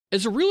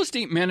As a real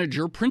estate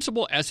manager,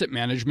 Principal Asset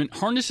Management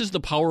harnesses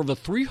the power of a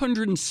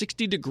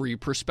 360-degree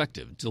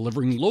perspective,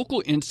 delivering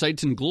local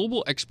insights and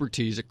global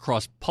expertise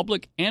across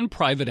public and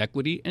private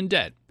equity and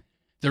debt.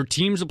 Their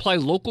teams apply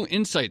local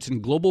insights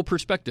and global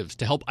perspectives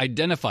to help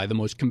identify the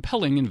most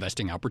compelling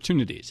investing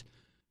opportunities.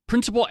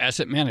 Principal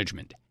Asset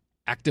Management.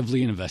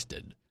 Actively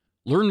invested.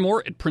 Learn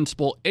more at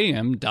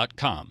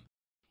principalam.com.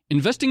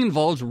 Investing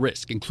involves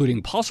risk,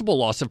 including possible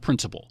loss of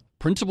principal.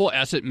 Principal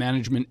Asset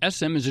Management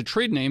SM is a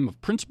trade name of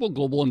Principal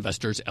Global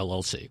Investors,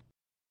 LLC.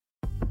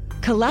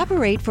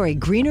 Collaborate for a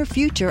greener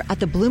future at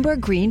the Bloomberg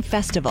Green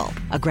Festival,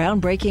 a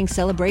groundbreaking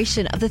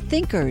celebration of the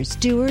thinkers,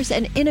 doers,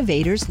 and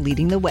innovators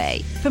leading the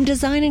way. From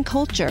design and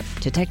culture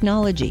to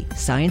technology,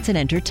 science, and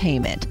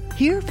entertainment.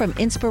 Hear from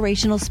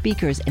inspirational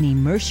speakers and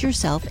immerse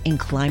yourself in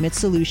climate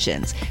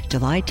solutions.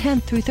 July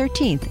 10th through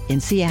 13th in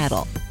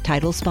Seattle.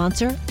 Title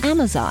sponsor,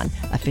 Amazon.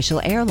 Official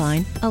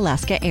airline,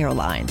 Alaska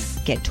Airlines.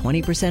 Get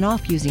 20%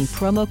 off using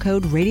promo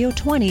code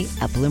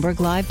radio20 at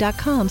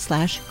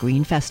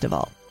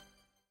bloomberglive.com/greenfestival.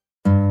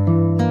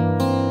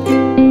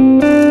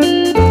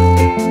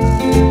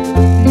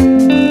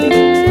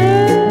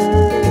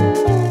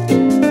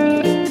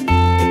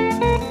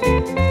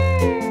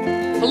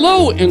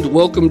 Hello, and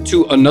welcome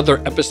to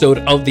another episode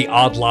of the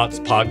Odd Lots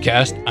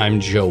podcast. I'm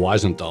Joe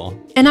Weisenthal.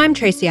 And I'm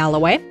Tracy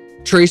Alloway.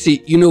 Tracy,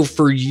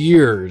 for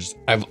years,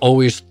 I've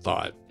always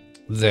thought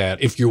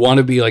that if you want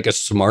to be like a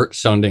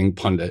smart-sounding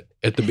pundit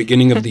at the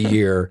beginning of the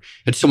year,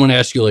 and someone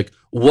asks you, like,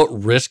 what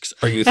risks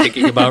are you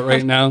thinking about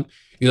right now?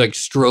 You, like,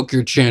 stroke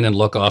your chin and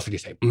look off and you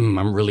say,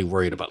 I'm really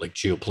worried about, like,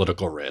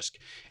 geopolitical risk.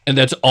 And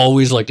that's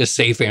always, like, a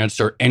safe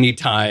answer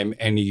anytime,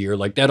 any year.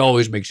 Like, that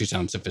always makes you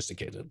sound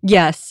sophisticated.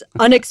 Yes.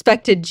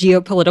 Unexpected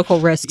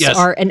geopolitical risks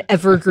are an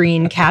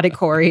evergreen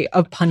category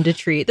of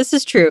punditry. This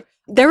is true.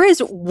 There is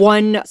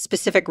one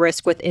specific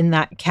risk within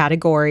that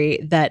category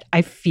that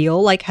I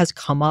feel like has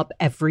come up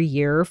every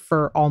year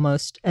for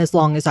almost as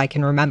long as I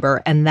can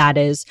remember, and that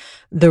is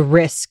the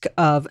risk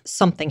of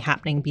something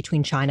happening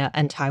between China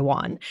and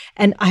Taiwan.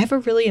 And I have a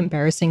really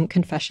embarrassing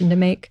confession to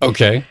make.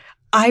 Okay.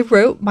 I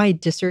wrote my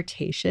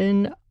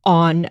dissertation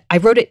I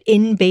wrote it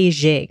in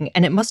Beijing,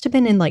 and it must have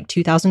been in like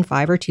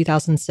 2005 or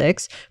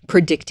 2006,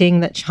 predicting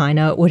that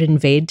China would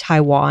invade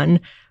Taiwan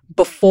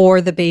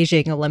before the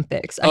Beijing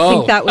Olympics. I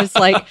think that was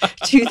like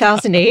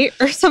 2008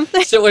 or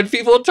something. So when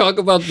people talk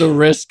about the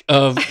risk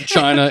of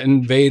China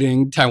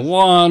invading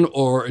Taiwan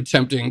or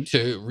attempting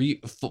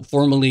to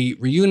formally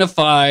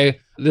reunify,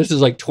 this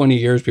is like 20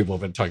 years people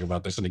have been talking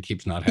about this, and it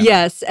keeps not happening.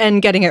 Yes,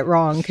 and getting it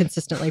wrong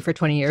consistently for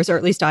 20 years, or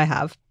at least I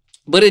have.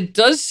 But it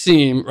does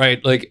seem,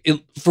 right, like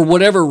for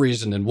whatever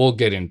reason, and we'll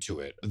get into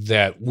it,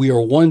 that we are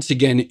once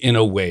again in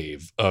a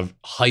wave of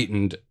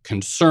heightened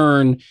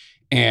concern.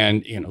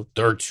 And,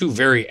 there are two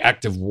very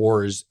active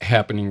wars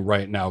happening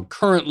right now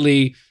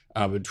currently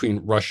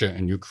between Russia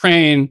and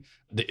Ukraine,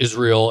 the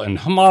Israel and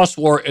Hamas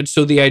war. And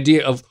so the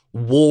idea of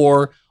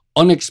war,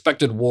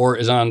 unexpected war,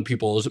 is on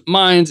people's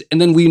minds. And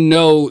then we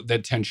know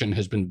that tension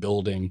has been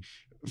building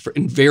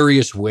in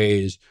various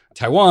ways.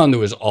 Taiwan, there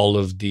was all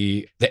of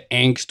the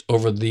angst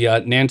over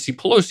the Nancy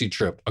Pelosi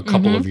trip a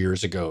couple of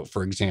years ago,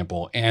 for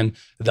example, and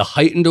the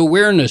heightened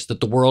awareness that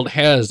the world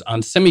has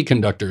on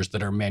semiconductors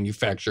that are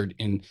manufactured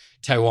in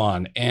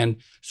Taiwan, and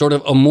sort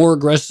of a more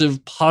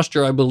aggressive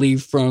posture, I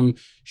believe, from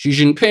Xi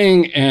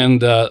Jinping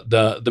and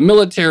the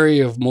military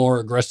of more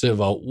aggressive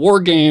war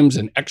games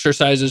and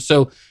exercises.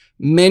 So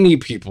many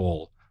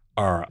people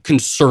are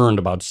concerned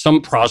about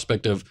some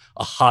prospect of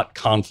a hot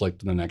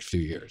conflict in the next few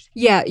years.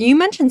 Yeah, you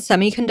mentioned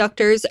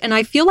semiconductors, and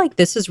I feel like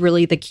this is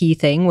really the key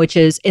thing, which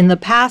is in the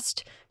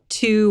past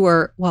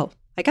 4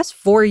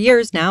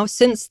 years now,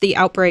 since the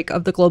outbreak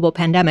of the global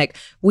pandemic,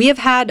 we have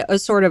had a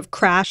sort of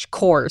crash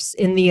course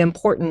in the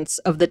importance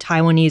of the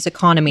Taiwanese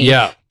economy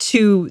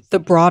to the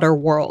broader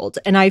world.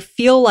 And I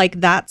feel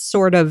like that's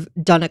sort of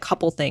done a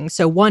couple things.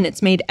 So one,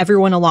 it's made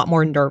everyone a lot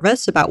more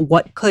nervous about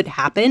what could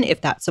happen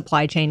if that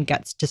supply chain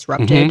gets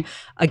disrupted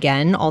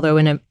again, although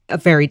in a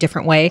very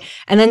different way.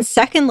 And then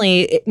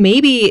secondly,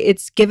 maybe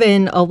it's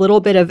given a little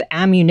bit of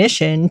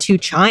ammunition to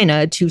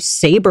China to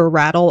saber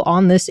rattle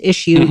on this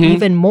issue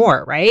even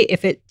more, right?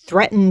 If it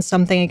threatens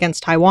something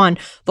against Taiwan,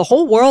 the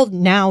whole world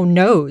now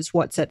knows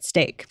what's at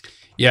stake.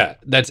 Yeah,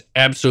 that's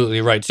absolutely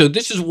right. So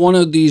this is one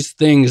of these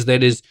things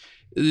that is,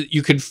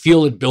 you could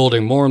feel it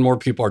building. More and more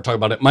people are talking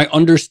about it. My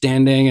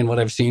understanding and what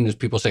I've seen is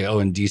people say,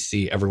 in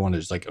DC, everyone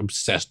is like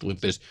obsessed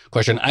with this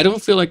question. I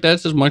don't feel like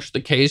that's as much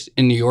the case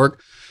in New York,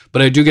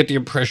 but I do get the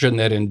impression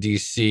that in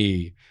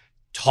DC,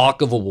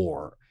 talk of a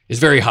war is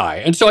very high.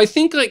 And so I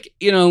think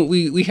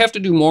we have to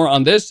do more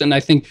on this. And I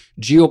think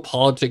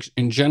geopolitics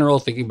in general,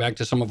 thinking back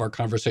to some of our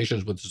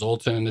conversations with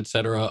Zoltan, et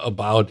cetera,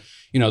 about,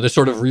 this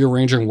sort of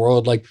rearranging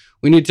world, like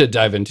we need to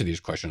dive into these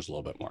questions a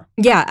little bit more.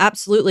 Yeah,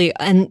 absolutely.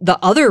 And the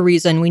other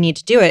reason we need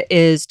to do it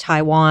is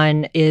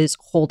Taiwan is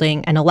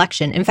holding an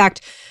election. In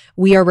fact,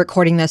 we are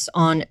recording this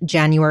on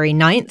January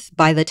 9th.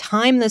 By the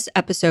time this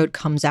episode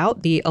comes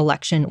out, the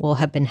election will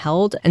have been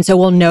held. And so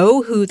we'll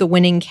know who the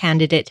winning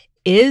candidate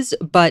is.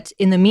 But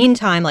in the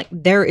meantime, like,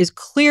 there is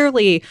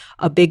clearly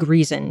a big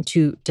reason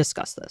to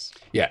discuss this.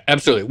 Yeah,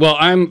 absolutely. Well,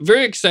 I'm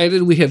very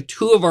excited. We have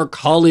two of our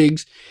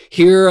colleagues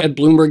here at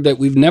Bloomberg that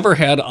we've never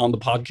had on the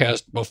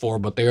podcast before,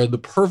 but they are the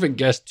perfect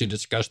guests to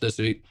discuss this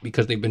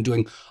because they've been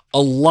doing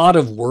a lot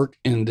of work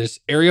in this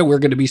area. We're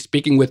going to be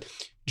speaking with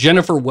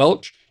Jennifer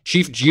Welch,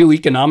 Chief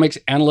Geoeconomics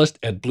Analyst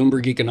at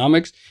Bloomberg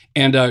Economics,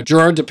 and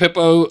Gerard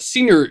DePippo,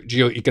 Senior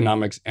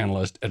Geoeconomics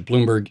Analyst at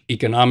Bloomberg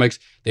Economics.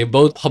 They've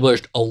both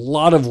published a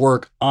lot of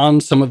work on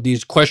some of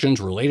these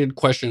questions, related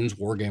questions,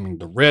 wargaming,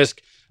 the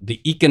risk, the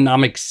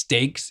economic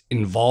stakes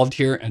involved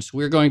here. And so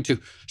we're going to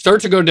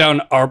start to go down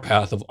our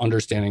path of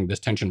understanding this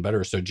tension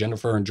better. So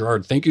Jennifer and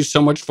Gerard, thank you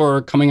so much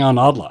for coming on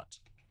Odd Lots.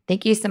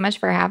 Thank you so much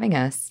for having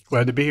us.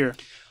 Glad to be here.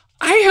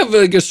 I have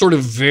like a sort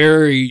of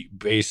very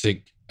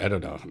basic, I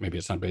don't know, maybe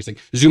it's not basic,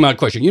 zoom out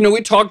question.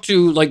 We talk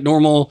to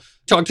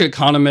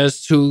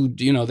economists who,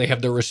 they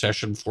have their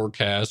recession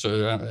forecasts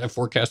or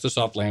forecast a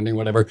soft landing,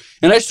 whatever.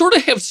 And I sort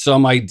of have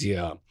some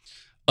idea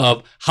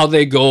of how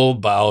they go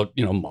about,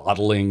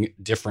 modeling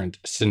different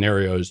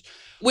scenarios.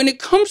 When it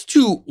comes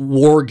to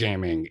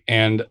wargaming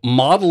and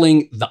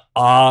modeling the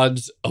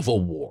odds of a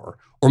war,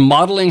 or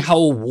modeling how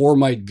a war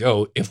might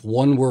go if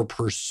one were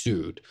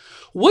pursued,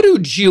 what do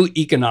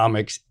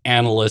geoeconomics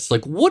analysts,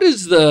 what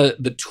is the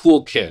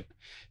toolkit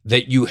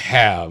that you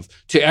have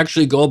to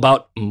actually go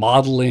about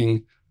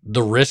modeling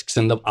the risks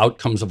and the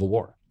outcomes of a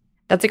war?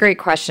 That's a great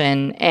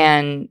question.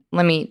 And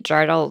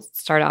Gerard, I'll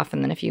start off,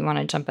 and then if you want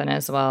to jump in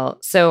as well.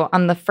 So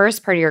on the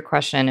first part of your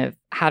question of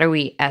how do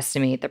we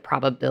estimate the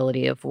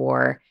probability of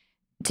war,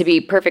 to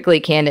be perfectly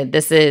candid,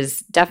 this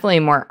is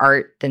definitely more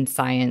art than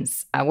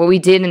science. What we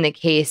did in the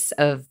case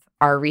of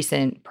our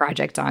recent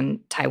project on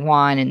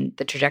Taiwan and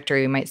the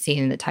trajectory we might see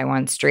in the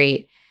Taiwan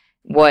Strait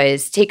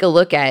was take a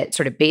look at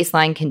sort of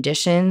baseline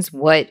conditions.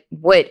 What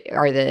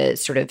are the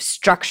sort of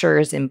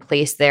structures in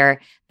place there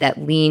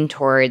that lean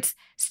towards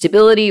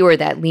stability or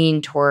that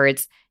lean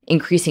towards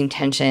increasing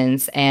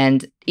tensions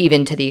and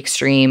even to the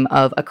extreme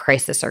of a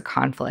crisis or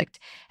conflict.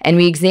 And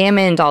we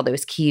examined all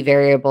those key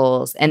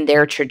variables and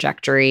their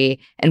trajectory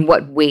and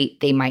what weight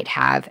they might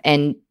have.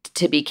 And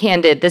to be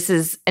candid, this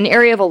is an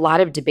area of a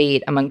lot of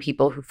debate among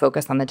people who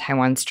focus on the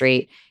Taiwan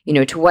Strait.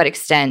 To what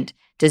extent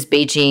does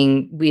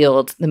Beijing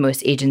wield the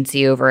most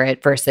agency over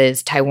it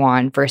versus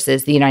Taiwan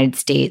versus the United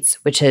States,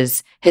 which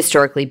has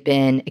historically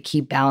been a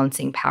key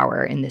balancing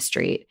power in the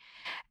strait?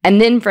 And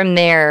then from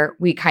there,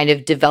 we kind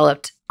of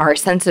developed our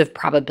sense of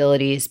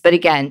probabilities. But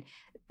again,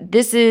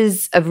 this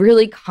is a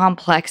really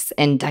complex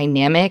and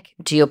dynamic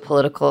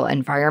geopolitical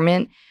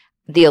environment.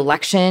 The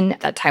election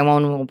that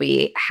Taiwan will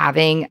be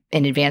having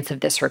in advance of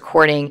this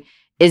recording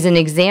is an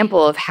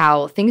example of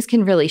how things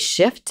can really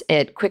shift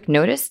at quick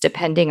notice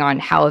depending on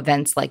how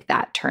events like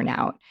that turn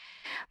out.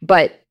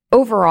 But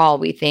overall,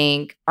 we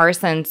think our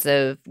sense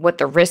of what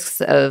the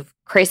risks of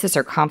crisis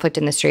or conflict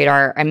in the strait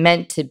are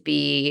meant to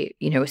be,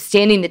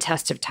 standing the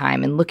test of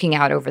time and looking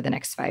out over the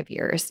next 5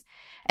 years.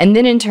 And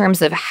then in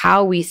terms of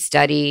how we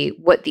study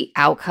what the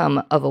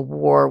outcome of a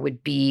war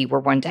would be were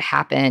one to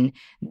happen,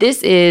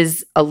 this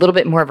is a little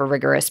bit more of a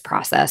rigorous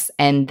process.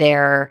 And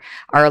there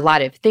are a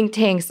lot of think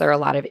tanks, there are a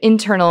lot of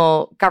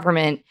internal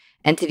government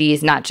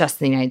entities, not just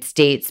in the United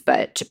States,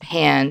 but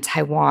Japan,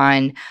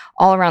 Taiwan,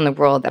 all around the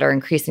world that are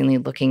increasingly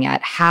looking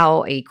at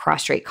how a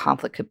cross-strait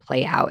conflict could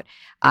play out.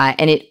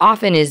 And it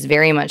often is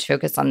very much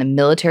focused on the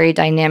military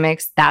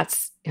dynamics.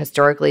 That's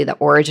historically the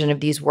origin of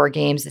these war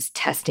games, is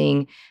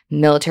testing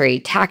military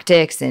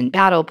tactics and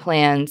battle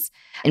plans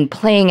and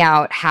playing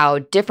out how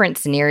different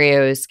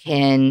scenarios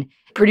can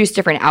produce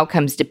different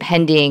outcomes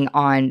depending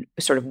on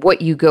sort of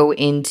what you go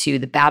into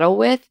the battle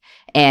with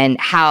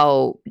and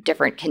how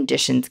different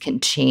conditions can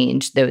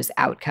change those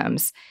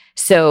outcomes.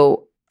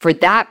 So for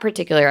that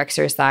particular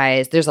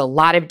exercise, there's a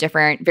lot of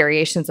different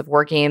variations of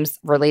war games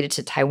related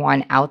to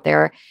Taiwan out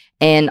there.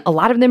 And a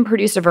lot of them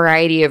produce a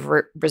variety of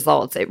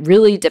results. It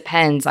really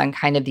depends on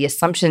kind of the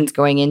assumptions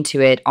going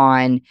into it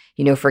on,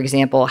 for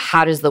example,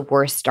 how does the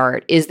war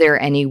start? Is there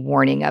any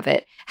warning of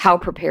it? How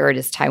prepared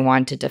is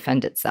Taiwan to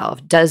defend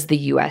itself? Does the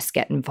U.S.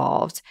 get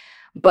involved?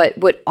 But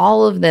what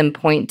all of them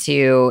point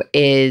to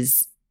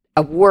is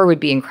a war would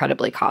be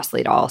incredibly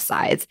costly to all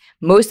sides.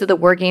 Most of the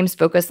war games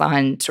focus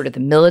on sort of the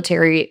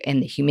military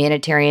and the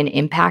humanitarian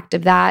impact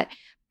of that.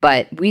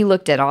 But we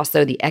looked at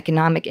also the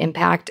economic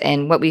impact.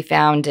 And what we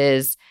found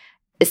is,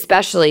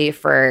 especially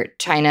for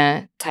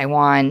China,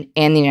 Taiwan,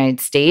 and the United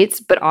States,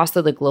 but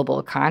also the global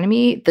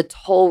economy, the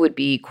toll would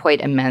be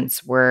quite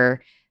immense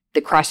were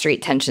the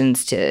cross-strait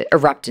tensions to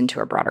erupt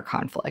into a broader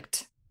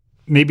conflict.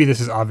 Maybe this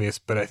is obvious,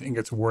 but I think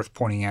it's worth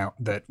pointing out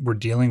that we're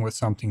dealing with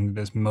something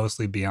that is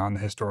mostly beyond the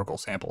historical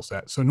sample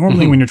set. So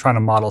normally when you're trying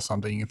to model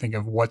something, you think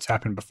of what's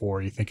happened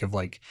before. You think of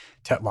like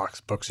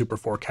Tetlock's book, Super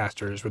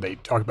Forecasters, where they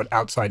talk about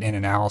outside-in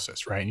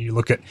analysis, right? And you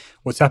look at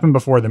what's happened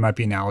before that might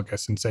be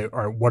analogous and say,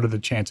 all right, what are the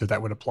chances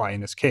that would apply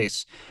in this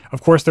case?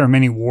 Of course, there are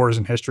many wars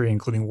in history,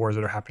 including wars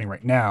that are happening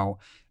right now,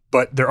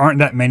 but there aren't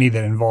that many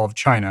that involve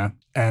China.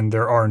 and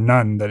there are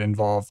none that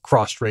involve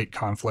cross-strait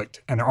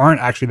conflict, and there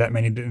aren't actually that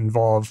many that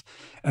involve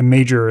a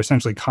major,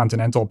 essentially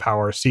continental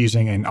power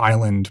seizing an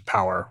island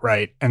power,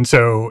 right? And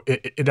so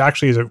it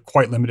actually is a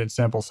quite limited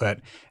sample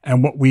set.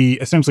 And what we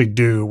essentially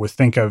do was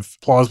think of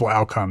plausible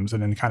outcomes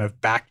and then kind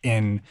of back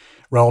in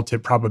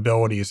relative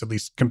probabilities, at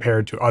least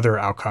compared to other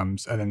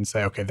outcomes, and then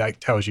say, okay,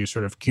 that tells you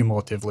sort of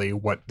cumulatively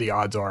what the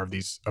odds are of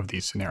these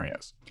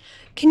scenarios.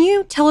 Can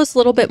you tell us a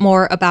little bit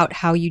more about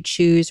how you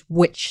choose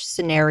which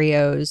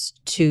scenarios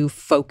to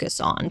focus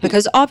on?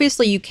 Because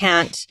obviously you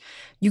can't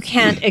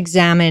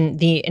examine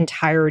the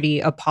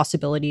entirety of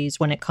possibilities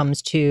when it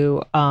comes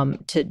to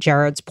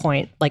Jared's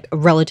point, like a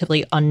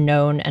relatively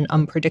unknown and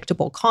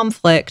unpredictable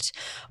conflict.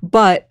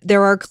 But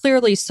there are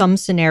clearly some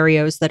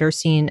scenarios that are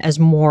seen as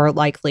more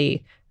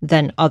likely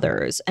than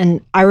others.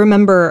 And I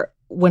remember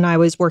when I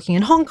was working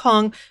in Hong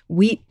Kong,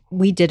 we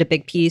did a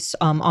big piece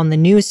on the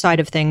news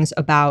side of things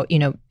about,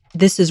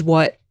 this is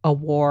what a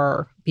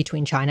war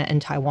between China and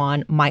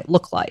Taiwan might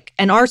look like.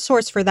 And our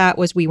source for that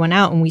was we went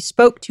out and we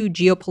spoke to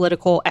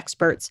geopolitical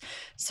experts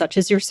such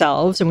as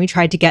yourselves, and we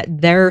tried to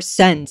get their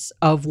sense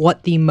of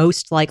what the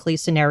most likely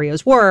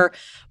scenarios were.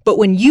 But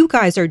when you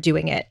guys are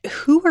doing it,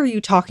 who are you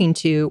talking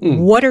to?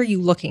 What are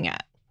you looking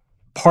at?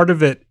 Part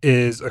of it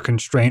is a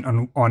constraint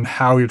on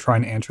how you're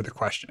trying to answer the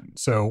question.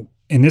 So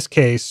in this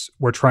case,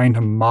 we're trying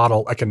to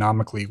model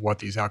economically what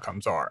these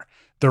outcomes are.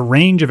 The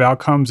range of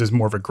outcomes is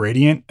more of a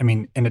gradient. I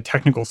mean, in a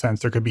technical sense,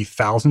 there could be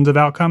thousands of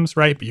outcomes,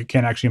 right? But you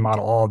can't actually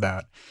model all of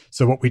that.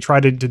 So what we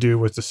tried to do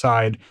was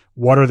decide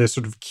what are the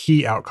sort of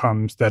key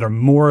outcomes that are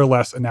more or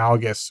less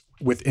analogous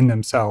within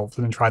themselves,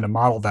 and then try to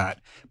model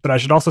that. But I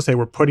should also say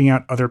we're putting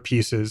out other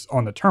pieces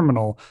on the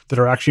terminal that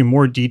are actually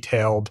more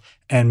detailed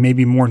and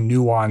maybe more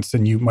nuanced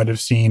than you might have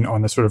seen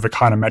on the sort of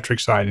econometric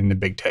side in the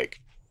big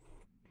take.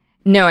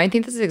 No, I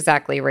think this is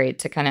exactly right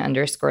to kind of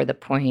underscore the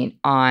point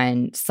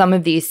on some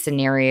of these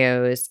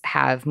scenarios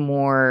have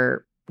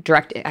more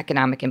direct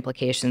economic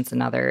implications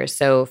than others.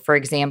 So, for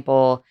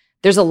example,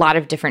 there's a lot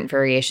of different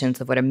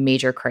variations of what a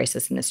major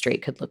crisis in the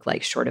strait could look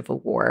like short of a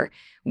war.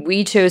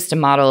 We chose to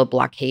model a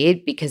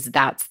blockade because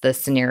that's the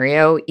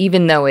scenario,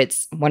 even though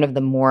it's one of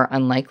the more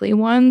unlikely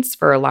ones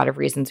for a lot of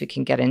reasons we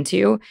can get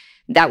into,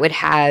 that would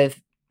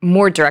have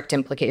more direct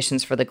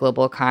implications for the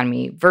global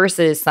economy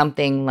versus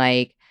something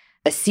like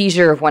a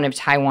seizure of one of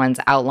Taiwan's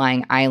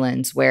outlying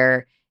islands,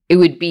 where it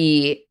would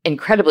be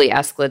incredibly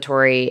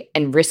escalatory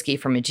and risky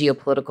from a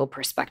geopolitical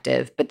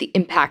perspective, but the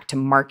impact to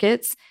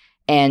markets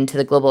and to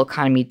the global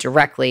economy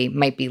directly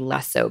might be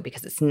less so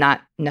because it's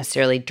not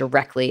necessarily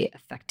directly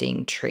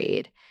affecting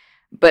trade.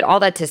 But all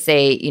that to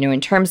say,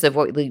 in terms of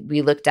what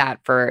we looked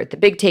at for the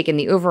big take in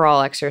the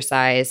overall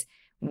exercise,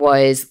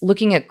 was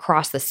looking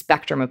across the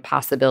spectrum of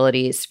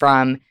possibilities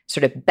from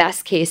sort of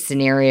best case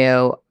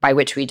scenario, by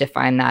which we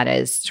define that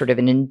as sort of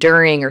an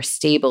enduring or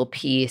stable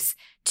peace,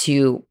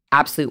 to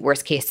absolute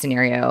worst case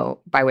scenario,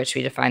 by which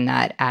we define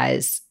that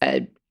as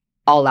an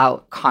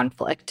all-out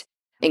conflict,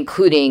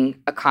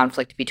 including a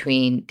conflict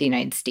between the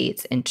United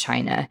States and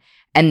China.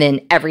 And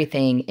then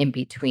everything in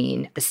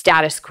between, the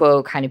status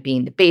quo kind of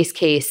being the base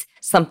case,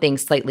 something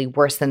slightly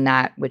worse than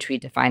that, which we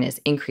define as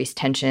increased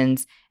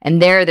tensions.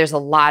 And there's a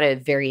lot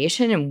of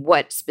variation in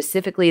what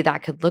specifically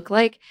that could look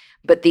like.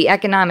 But the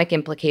economic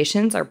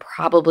implications are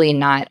probably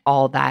not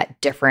all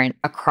that different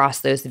across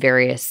those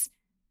various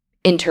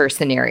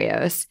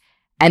inter-scenarios.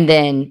 And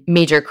then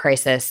major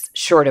crisis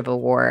short of a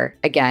war.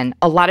 Again,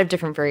 a lot of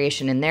different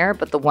variation in there,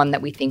 but the one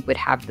that we think would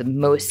have the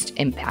most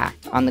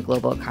impact on the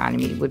global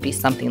economy would be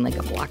something like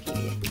a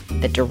blockade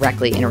that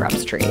directly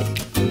interrupts trade.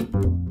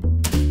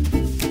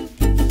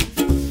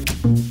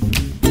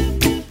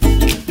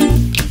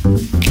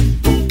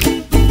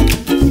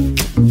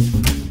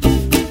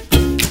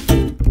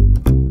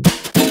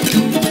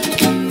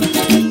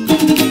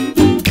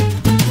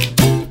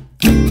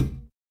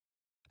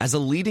 As a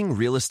leading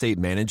real estate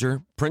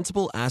manager,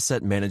 Principal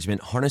Asset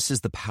Management harnesses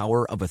the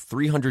power of a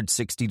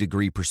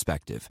 360-degree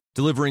perspective,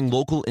 delivering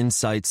local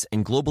insights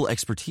and global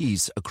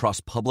expertise across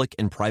public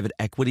and private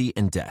equity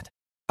and debt.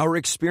 Our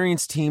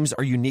experienced teams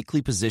are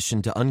uniquely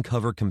positioned to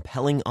uncover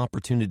compelling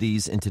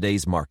opportunities in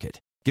today's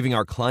market, giving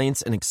our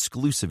clients an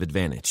exclusive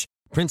advantage.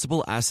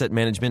 Principal Asset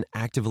Management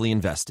actively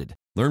invested.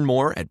 Learn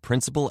more at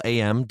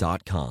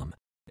principalam.com.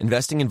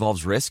 Investing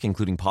involves risk,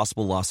 including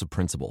possible loss of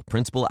principal.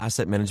 Principal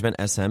Asset Management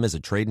SM is a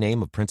trade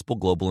name of Principal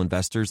Global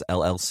Investors,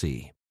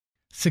 LLC.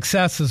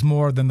 Success is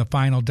more than the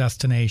final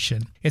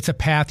destination. It's a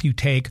path you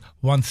take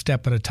one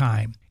step at a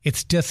time.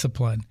 It's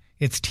discipline,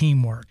 it's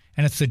teamwork,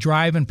 and it's the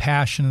drive and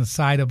passion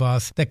inside of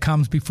us that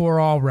comes before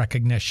all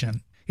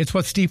recognition. It's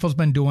what Stifel's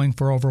been doing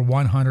for over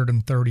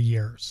 130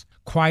 years.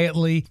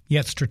 Quietly,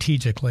 yet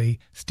strategically,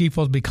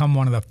 Stifel's become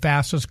one of the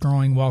fastest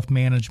growing wealth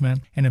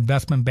management and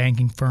investment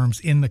banking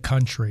firms in the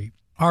country.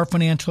 Our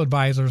financial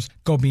advisors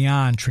go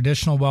beyond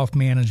traditional wealth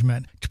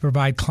management to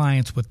provide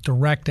clients with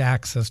direct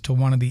access to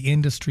one of the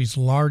industry's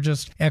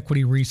largest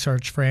equity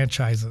research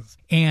franchises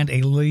and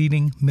a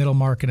leading middle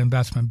market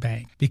investment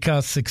bank,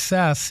 because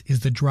success is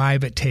the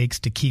drive it takes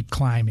to keep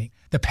climbing.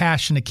 the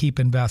passion to keep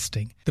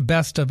investing, the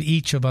best of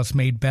each of us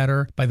made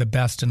better by the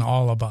best in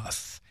all of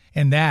us.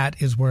 And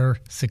that is where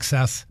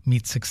success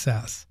meets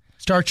success.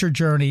 Start your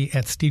journey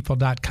at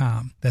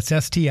Stifel.com. That's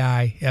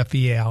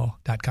STIFEL.com.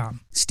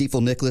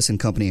 Stifel Nicholas and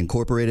Company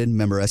Incorporated,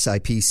 member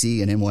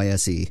SIPC and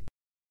NYSE.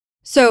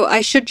 So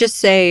I should just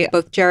say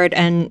both Jared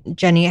and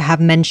Jenny have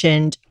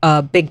mentioned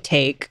a big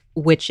take,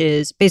 which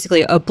is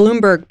basically a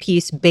Bloomberg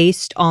piece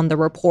based on the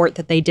report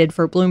that they did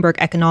for Bloomberg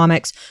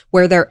Economics,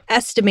 where they're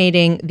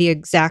estimating the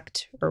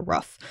exact or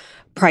rough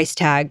price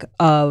tag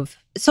of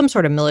some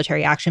sort of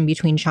military action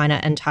between China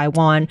and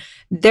Taiwan.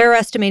 They're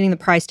estimating the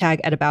price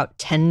tag at about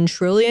 $10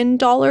 trillion,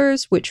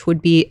 which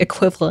would be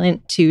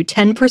equivalent to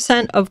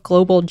 10% of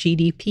global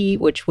GDP,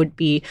 which would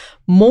be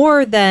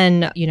more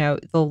than, the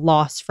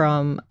loss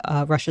from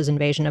Russia's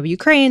invasion of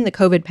Ukraine, the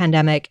COVID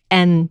pandemic,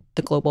 and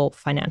the global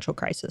financial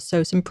crisis.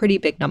 So some pretty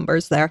big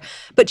numbers there.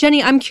 But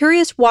Jenny, I'm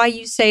curious why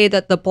you say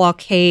that the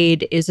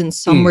blockade is in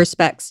some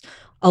respects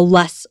a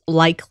less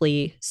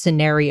likely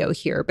scenario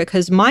here,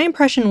 because my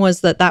impression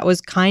was that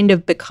was kind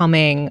of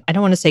becoming, I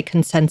don't want to say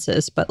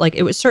consensus, but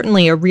it was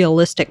certainly a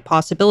realistic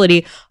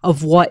possibility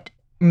of what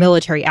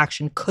military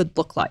action could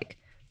look like.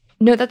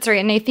 No, that's right.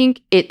 And I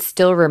think it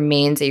still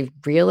remains a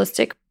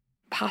realistic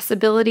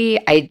possibility.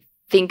 I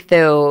think,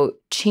 though,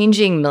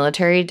 changing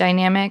military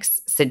dynamics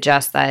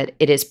suggests that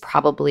it is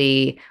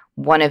probably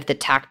one of the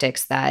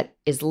tactics that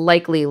is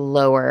likely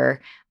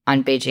lower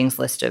on Beijing's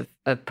list of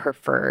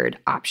preferred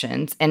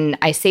options. And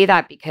I say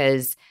that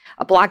because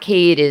a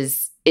blockade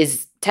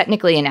is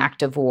technically an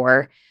act of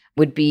war,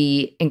 would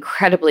be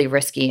incredibly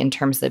risky in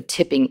terms of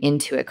tipping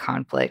into a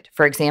conflict.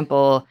 For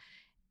example,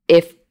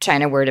 if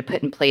China were to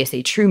put in place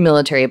a true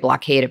military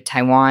blockade of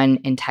Taiwan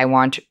and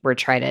Taiwan were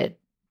to try to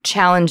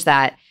challenge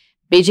that,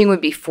 Beijing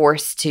would be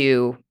forced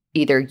to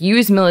either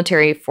use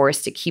military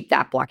force to keep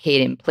that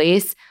blockade in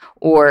place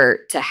or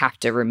to have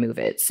to remove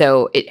it.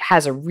 So it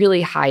has a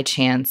really high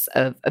chance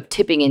of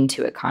tipping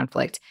into a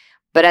conflict.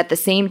 But at the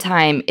same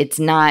time, it's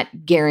not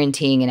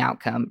guaranteeing an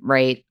outcome,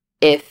 right?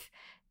 If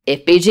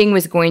Beijing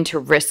was going to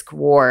risk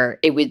war,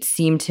 it would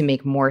seem to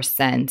make more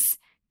sense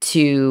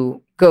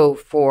to go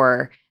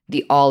for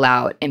the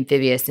all-out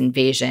amphibious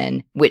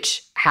invasion,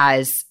 which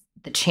has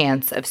the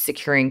chance of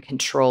securing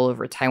control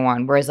over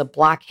Taiwan, whereas a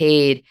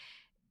blockade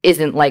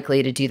isn't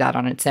likely to do that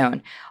on its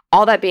own.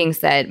 All that being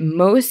said,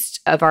 most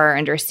of our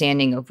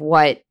understanding of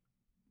what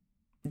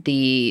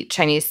the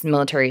Chinese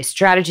military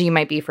strategy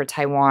might be for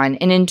Taiwan,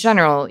 and in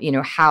general,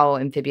 how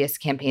amphibious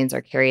campaigns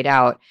are carried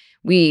out,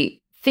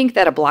 we think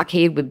that a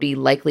blockade would be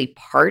likely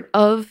part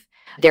of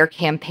their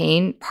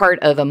campaign, part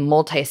of a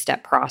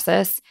multi-step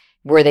process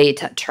where they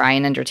try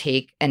and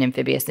undertake an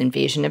amphibious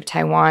invasion of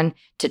Taiwan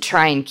to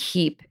try and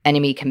keep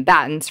enemy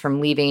combatants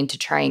from leaving, to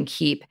try and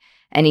keep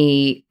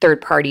any third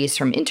parties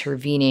from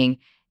intervening.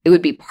 It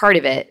would be part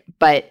of it,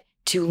 but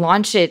to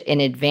launch it in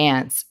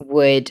advance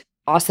would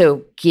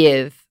also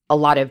give a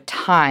lot of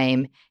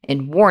time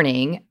and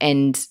warning.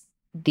 And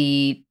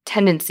the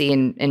tendency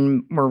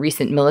in more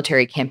recent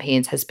military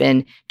campaigns has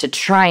been to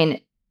try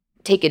and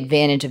take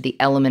advantage of the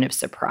element of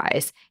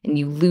surprise. And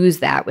you lose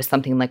that with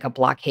something like a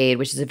blockade,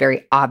 which is a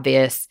very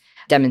obvious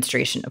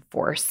demonstration of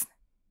force.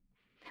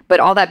 But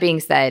all that being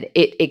said,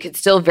 it could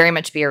still very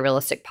much be a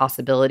realistic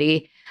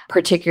possibility.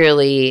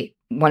 Particularly,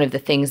 one of the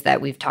things that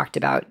we've talked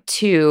about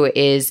too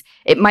is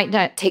it might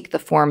not take the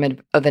form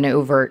of an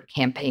overt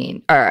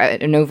campaign or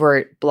an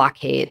overt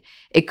blockade.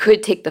 It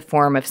could take the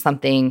form of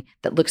something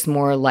that looks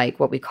more like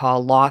what we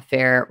call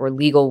lawfare or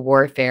legal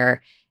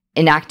warfare,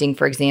 enacting,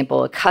 for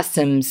example, a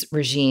customs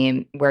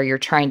regime where you're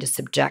trying to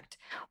subject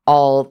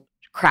all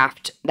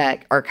craft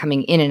that are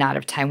coming in and out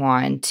of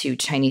Taiwan to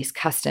Chinese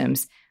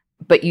customs.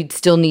 But you'd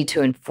still need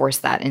to enforce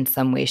that in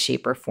some way,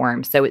 shape, or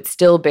form. So it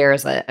still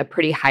bears a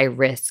pretty high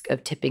risk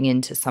of tipping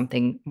into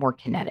something more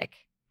kinetic.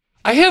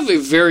 I have a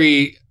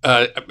very,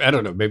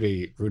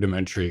 maybe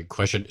rudimentary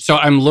question. So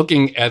I'm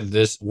looking at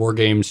this war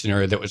game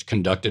scenario that was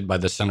conducted by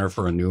the Center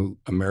for a New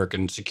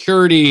American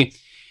Security.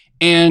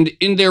 And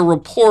in their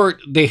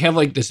report, they have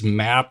this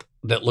map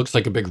that looks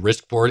like a big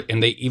risk board,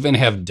 and they even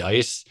have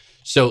dice.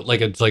 So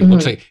looks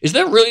like, is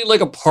that really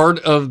a part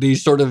of the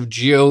sort of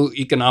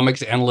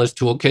geoeconomics analyst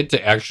toolkit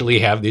to actually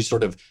have these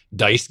sort of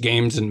dice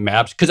games and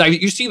maps? Because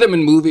you see them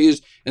in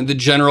movies and the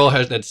general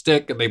has that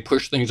stick and they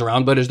push things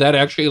around. But is that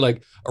actually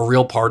a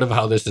real part of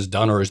how this is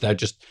done, or is that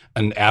just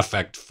an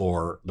affect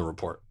for the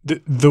report?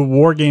 The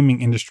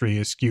wargaming industry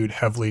is skewed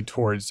heavily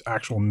towards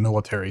actual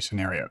military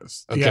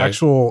scenarios. Okay. The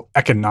actual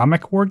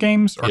economic war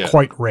games are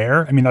quite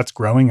rare. I mean, that's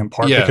growing in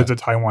part because of the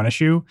Taiwan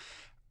issue.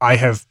 I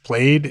have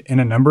played in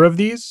a number of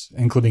these,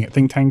 including at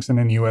think tanks and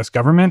in the U.S.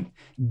 government.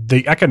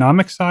 The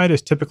economic side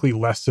is typically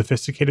less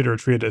sophisticated or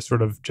treated as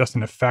sort of just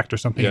an effect or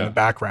something in the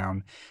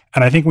background.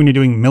 And I think when you're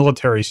doing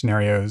military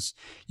scenarios,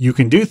 you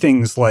can do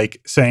things like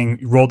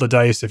saying, roll the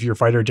dice if your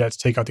fighter jets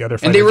take out the other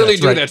fighter jets. And they really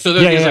do that. So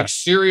there's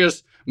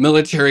serious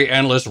military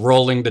analyst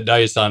rolling the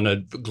dice on a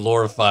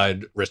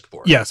glorified risk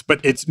board. Yes, but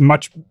it's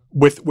much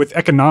with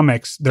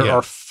economics, there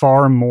are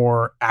far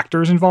more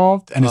actors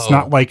involved, and it's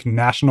not like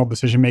national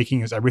decision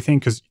making is everything,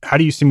 because how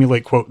do you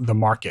simulate, quote, the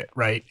market,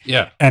 right?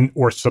 Yeah. And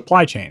or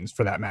supply chains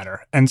for that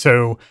matter. And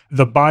so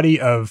the body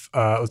of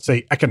let's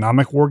say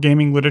economic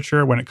wargaming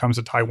literature when it comes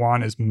to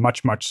Taiwan is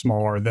much, much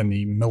smaller than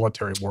the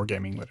military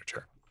wargaming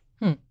literature.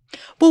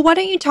 Well, why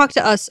don't you talk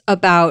to us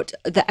about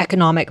the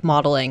economic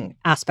modeling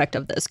aspect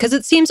of this? Because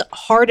it seems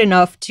hard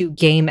enough to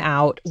game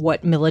out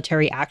what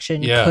military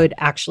action could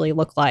actually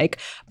look like.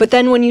 But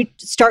then when you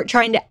start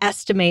trying to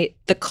estimate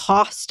the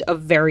cost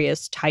of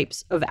various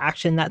types of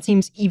action, that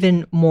seems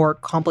even more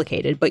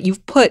complicated. But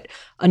you've put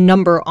a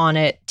number on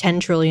it,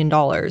 $10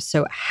 trillion.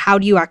 So how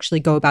do you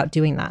actually go about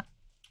doing that?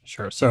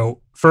 Sure.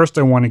 So first,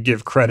 I want to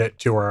give credit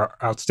to our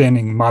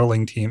outstanding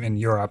modeling team in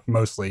Europe,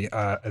 mostly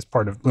as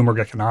part of Bloomberg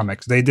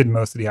Economics. They did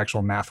most of the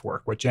actual math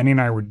work. What Jenny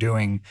and I were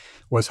doing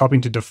was helping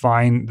to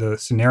define the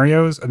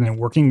scenarios and then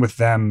working with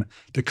them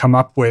to come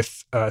up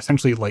with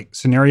essentially like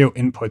scenario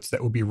inputs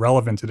that would be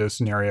relevant to those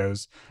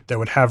scenarios that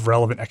would have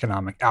relevant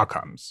economic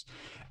outcomes.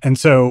 And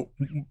so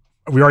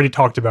we already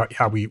talked about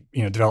how we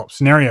develop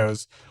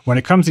scenarios. When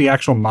it comes to the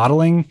actual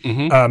modeling,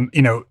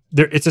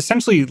 it's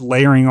essentially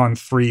layering on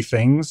three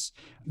things.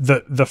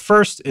 The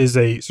first is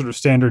a sort of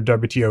standard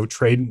WTO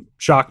trade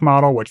shock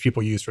model, which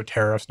people use for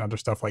tariffs and other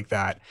stuff like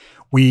that.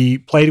 We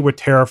played with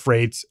tariff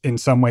rates in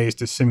some ways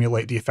to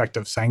simulate the effect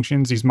of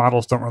sanctions. These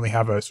models don't really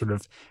have a sort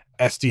of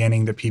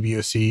SDNing the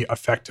PBOC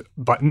effect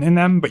button in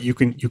them, but you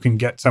can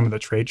get some of the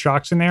trade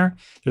shocks in there.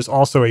 There's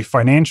also a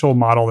financial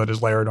model that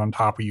is layered on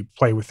top where you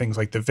play with things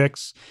like the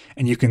VIX,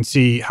 and you can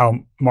see how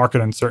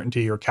market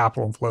uncertainty or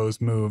capital flows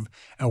move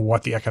and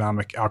what the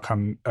economic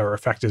outcome or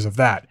effect is of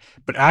that.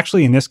 But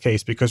actually, in this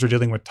case, because we're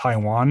dealing with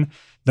Taiwan,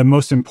 the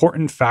most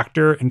important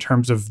factor in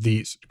terms of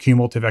the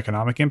cumulative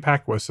economic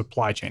impact was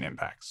supply chain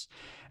impacts.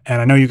 And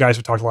I know you guys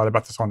have talked a lot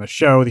about this on the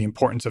show, the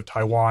importance of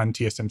Taiwan,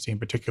 TSMC in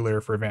particular,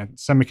 for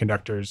advanced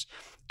semiconductors.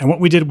 And what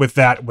we did with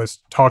that was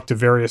talk to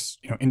various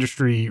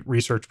industry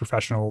research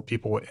professional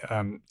people,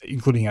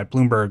 including at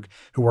Bloomberg,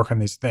 who work on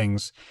these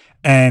things.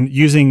 And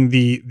using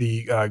the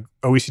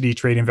OECD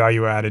trade and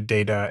value added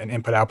data and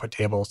input-output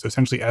tables to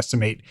essentially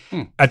estimate,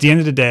 at the end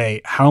of the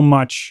day, how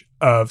much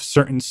of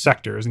certain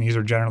sectors, and these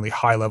are generally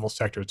high-level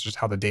sectors, just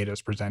how the data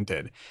is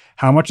presented,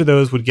 how much of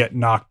those would get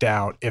knocked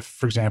out if,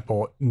 for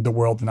example, the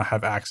world did not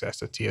have access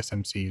to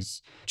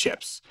TSMC's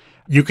chips.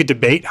 You could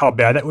debate how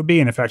bad that would be.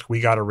 And in fact, we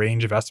got a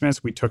range of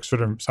estimates. We took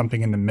sort of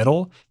something in the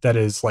middle that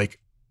is like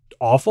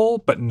awful,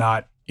 but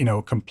not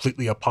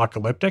completely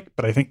apocalyptic.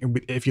 But I think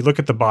if you look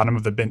at the bottom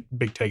of the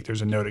big take,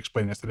 there's a note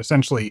explaining this, that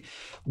essentially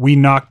we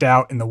knocked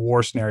out in the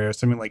war scenario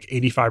something like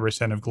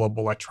 85% of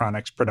global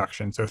electronics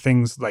production. So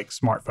things like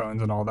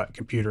smartphones and all that,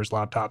 computers,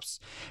 laptops,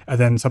 and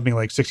then something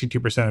like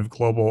 62% of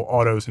global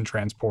autos and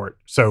transport.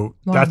 So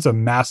that's a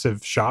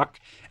massive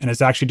shock. And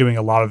it's actually doing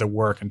a lot of the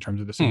work in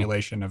terms of the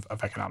simulation of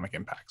economic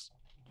impacts.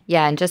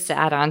 Yeah, and just to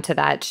add on to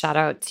that, shout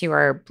out to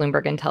our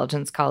Bloomberg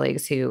Intelligence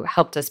colleagues who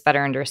helped us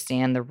better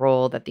understand the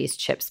role that these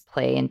chips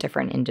play in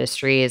different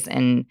industries,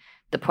 and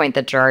the point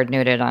that Gerard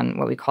noted on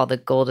what we call the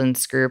golden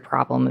screw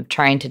problem of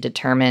trying to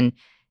determine,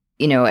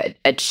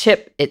 a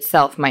chip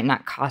itself might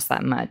not cost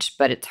that much,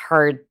 but it's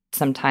hard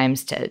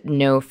sometimes to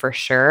know for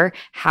sure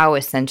how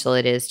essential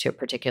it is to a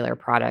particular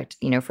product.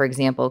 For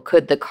example,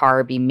 could the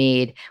car be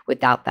made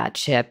without that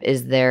chip?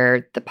 Is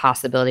there the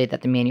possibility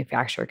that the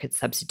manufacturer could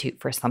substitute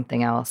for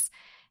something else?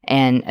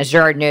 And as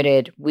Gerard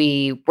noted,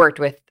 we worked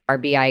with our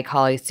BI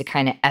colleagues to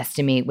kind of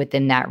estimate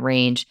within that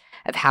range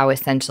of how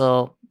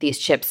essential these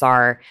chips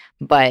are.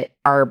 But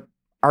our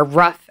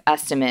rough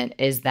estimate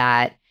is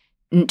that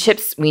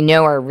chips we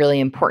know are really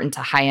important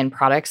to high-end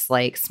products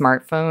like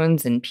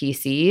smartphones and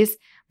PCs,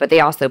 but they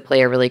also play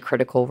a really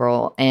critical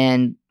role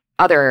in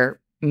other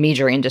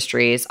major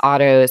industries,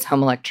 autos,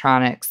 home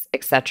electronics,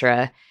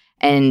 etc.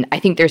 And I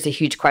think there's a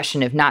huge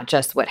question of not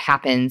just what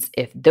happens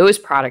if those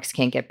products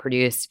can't get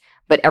produced,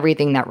 but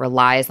everything that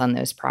relies on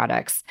those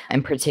products,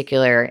 in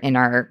particular in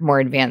our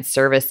more advanced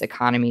service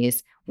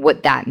economies,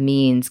 what that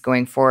means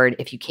going forward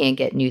if you can't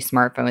get new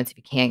smartphones, if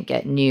you can't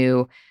get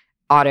new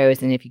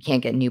autos, and if you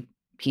can't get new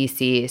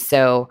PCs.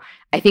 So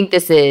I think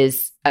this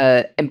is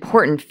an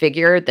important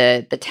figure,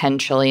 the $10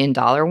 trillion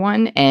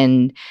one,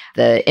 and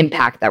the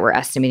impact that we're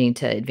estimating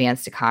to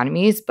advanced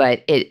economies.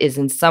 But it is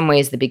in some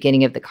ways the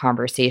beginning of the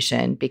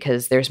conversation,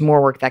 because there's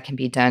more work that can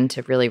be done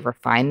to really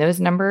refine those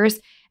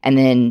numbers and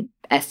then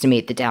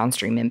estimate the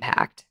downstream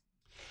impact.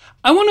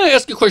 I want to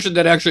ask a question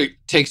that actually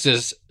takes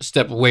us a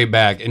step way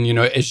back. And,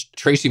 as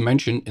Tracy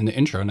mentioned in the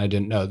intro, and I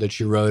didn't know that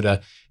she wrote a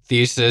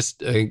thesis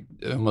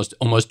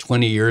almost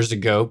 20 years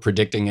ago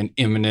predicting an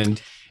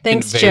imminent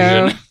Thanks,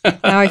 invasion. Joe.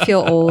 Now I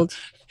feel old.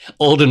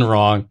 Old and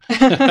wrong.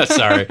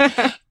 Sorry.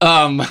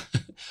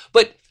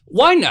 But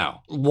why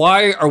now?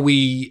 Why are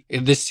we,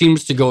 this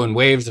seems to go in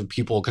waves of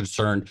people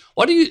concerned.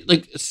 Why do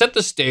you set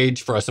the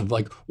stage for us of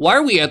why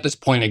are we at this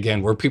point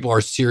again where people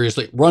are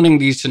seriously running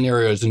these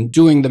scenarios and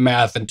doing the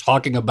math and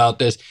talking about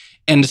this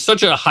And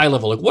such a high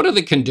level, like what are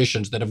the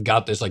conditions that have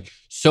got this like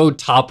so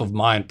top of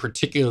mind,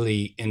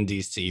 particularly in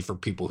DC for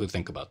people who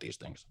think about these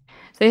things?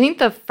 So I think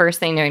the first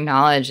thing to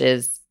acknowledge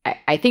is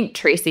I think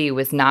Tracy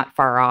was not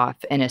far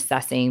off in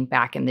assessing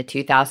back in the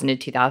 2000 to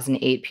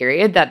 2008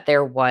 period that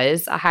there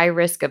was a high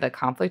risk of a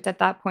conflict at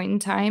that point in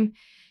time.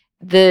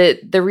 The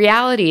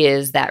reality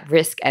is that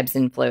risk ebbs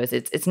and flows.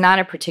 It's not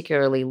a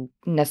particularly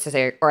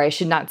necessary, or I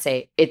should not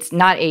say, it's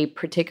not a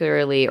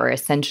particularly or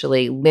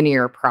essentially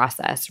linear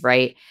process,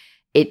 right?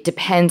 It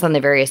depends on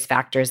the various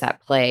factors at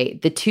play.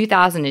 The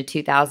 2000 to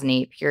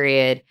 2008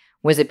 period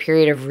was a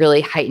period of really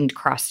heightened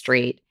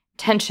cross-strait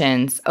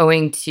tensions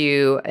owing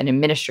to an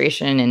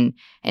administration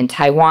in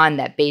Taiwan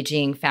that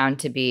Beijing found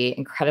to be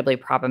incredibly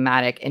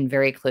problematic and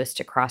very close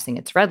to crossing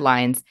its red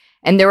lines.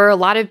 And there were a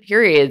lot of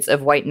periods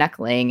of white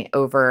knuckling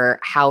over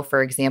how,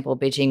 for example,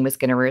 Beijing was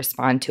going to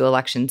respond to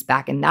elections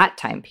back in that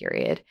time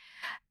period.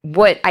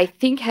 What I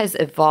think has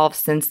evolved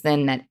since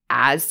then that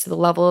adds to the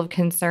level of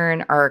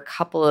concern are a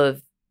couple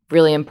of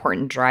really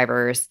important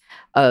drivers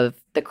of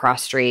the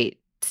cross-strait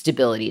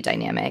stability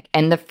dynamic.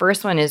 And the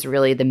first one is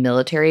really the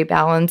military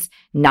balance,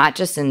 not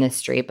just in this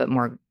strait, but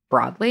more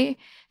broadly.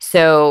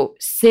 So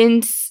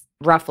since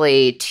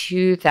roughly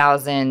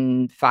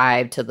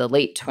 2005 to the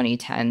late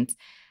 2010s,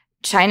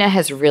 China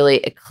has really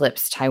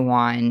eclipsed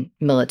Taiwan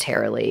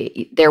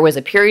militarily. There was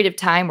a period of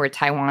time where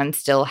Taiwan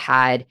still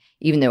had,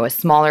 even though a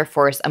smaller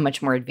force, a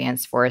much more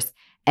advanced force.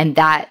 And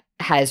that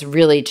has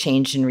really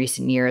changed in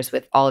recent years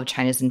with all of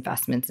China's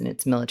investments in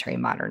its military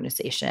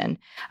modernization.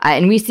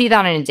 And we see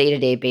that on a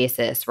day-to-day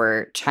basis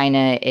where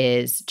China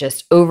is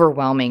just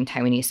overwhelming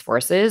Taiwanese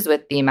forces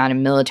with the amount of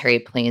military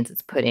planes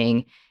it's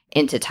putting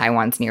into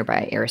Taiwan's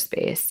nearby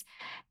airspace.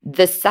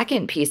 The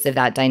second piece of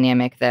that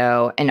dynamic,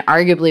 though, and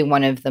arguably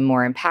one of the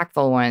more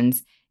impactful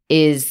ones,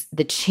 is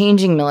the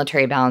changing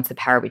military balance of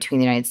power between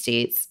the United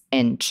States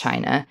and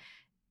China.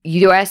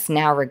 U.S.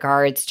 now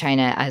regards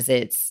China as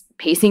its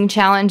pacing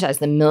challenge, as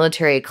the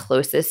military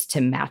closest to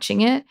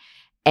matching it.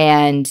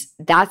 And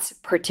that's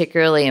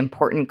particularly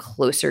important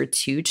closer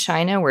to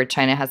China, where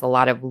China has a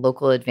lot of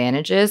local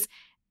advantages.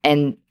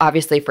 And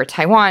obviously for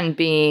Taiwan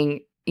being,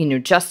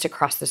 just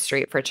across the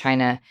strait for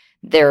China,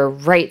 they're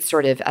right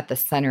sort of at the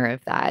center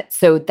of that.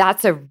 So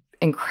that's a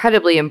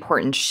incredibly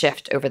important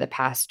shift over the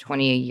past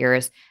 20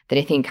 years that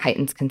I think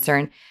heightens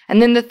concern.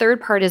 And then the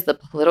third part is the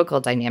political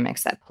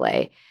dynamics at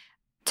play.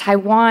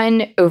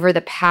 Taiwan, over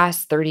the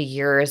past 30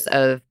 years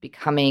of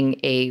becoming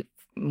a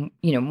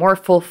more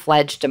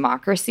full-fledged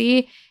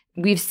democracy,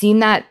 we've seen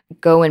that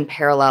go in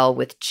parallel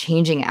with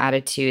changing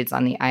attitudes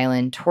on the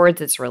island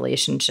towards its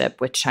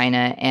relationship with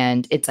China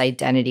and its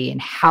identity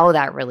and how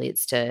that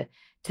relates to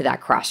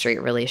that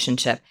cross-strait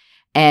relationship.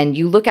 And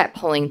you look at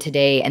polling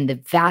today, and the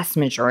vast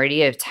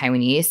majority of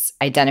Taiwanese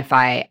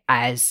identify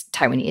as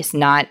Taiwanese,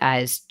 not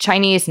as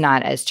Chinese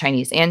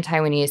and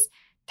Taiwanese,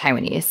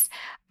 Taiwanese.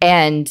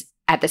 And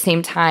at the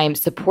same time,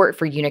 support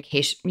for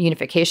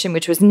unification,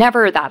 which was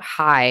never that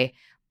high,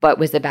 but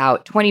was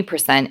about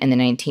 20% in the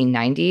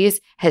 1990s,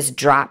 has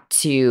dropped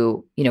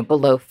to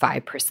below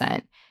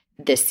 5%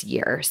 this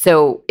year.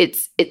 So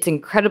it's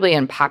incredibly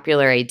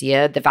unpopular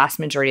idea. The vast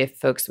majority of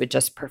folks would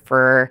just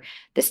prefer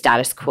the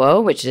status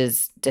quo, which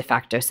is de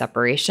facto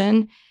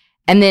separation.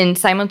 And then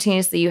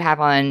simultaneously, you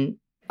have on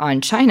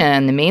China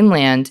and the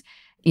mainland,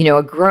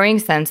 a growing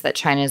sense that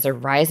China is a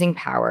rising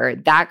power.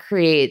 That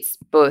creates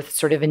both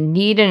sort of a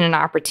need and an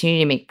opportunity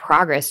to make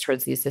progress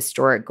towards these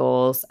historic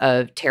goals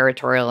of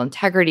territorial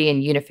integrity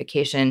and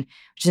unification,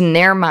 which in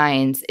their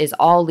minds is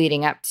all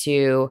leading up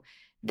to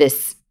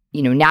this,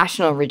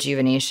 national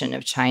rejuvenation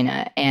of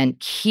China. And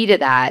key to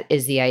that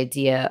is the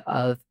idea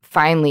of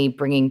finally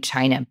bringing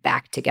China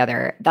back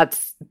together.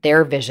 That's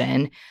their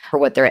vision for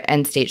what their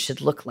end state should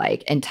look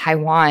like. And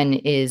Taiwan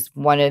is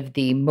one of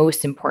the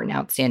most important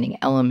outstanding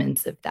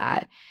elements of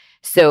that.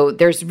 So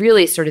there's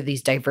really sort of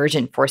these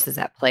divergent forces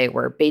at play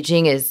where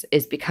Beijing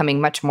is becoming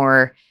much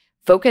more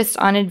focused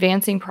on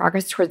advancing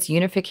progress towards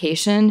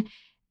unification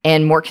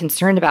and more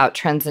concerned about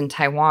trends in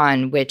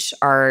Taiwan, which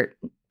are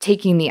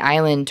taking the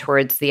island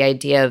towards the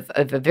idea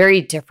of a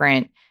very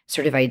different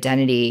sort of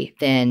identity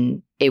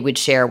than it would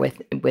share with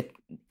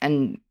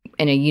in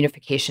a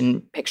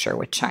unification picture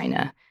with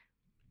China.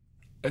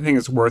 I think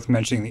it's worth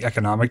mentioning the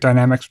economic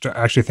dynamics, which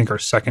I actually think are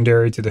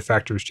secondary to the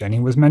factors Jenny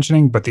was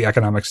mentioning, but the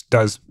economics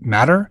does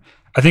matter.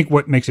 I think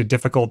what makes it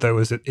difficult, though,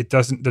 is that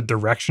the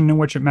direction in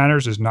which it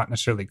matters is not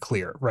necessarily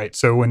clear, right?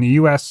 So when the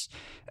U.S.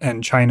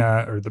 and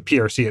China, or the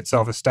PRC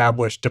itself,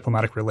 established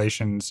diplomatic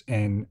relations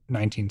in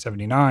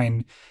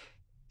 1979,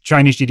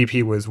 Chinese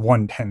GDP was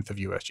 1/10 of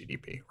US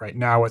GDP. Right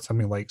now, it's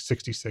something like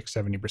 66,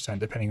 70%,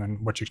 depending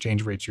on which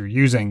exchange rates you're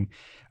using.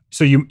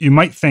 So you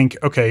might think,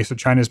 okay, so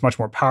China is much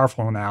more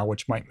powerful now,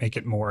 which might make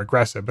it more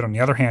aggressive. But on the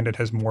other hand, it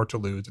has more to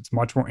lose. It's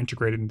much more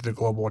integrated into the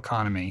global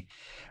economy.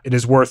 It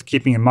is worth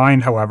keeping in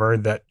mind, however,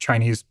 that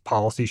Chinese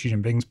policy, Xi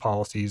Jinping's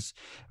policies,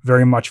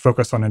 very much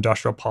focus on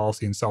industrial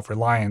policy and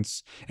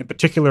self-reliance. In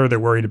particular, they're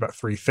worried about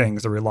three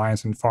things: the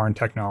reliance on foreign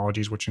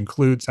technologies, which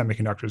include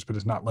semiconductors, but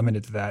is not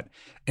limited to that,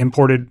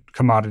 imported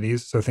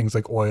commodities, so things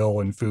like oil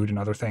and food and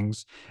other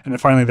things, and then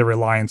finally, the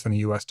reliance on the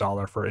U.S.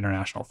 dollar for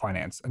international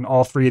finance. And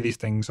all three of these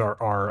things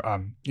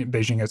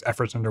Beijing has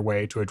efforts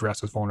underway to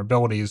address those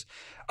vulnerabilities.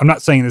 I'm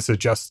not saying this is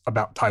just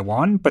about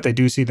Taiwan, but they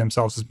do see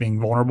themselves as being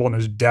vulnerable, and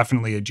there's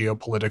definitely a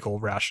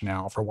geopolitical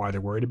rationale for why they're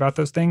worried about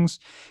those things.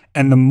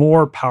 And the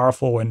more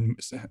powerful and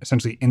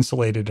essentially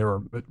insulated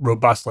or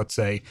robust, let's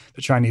say,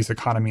 the Chinese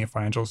economy and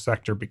financial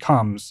sector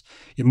becomes,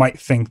 you might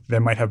think they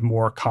might have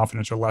more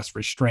confidence or less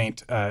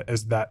restraint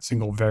as that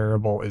single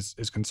variable is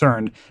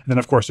concerned. And then,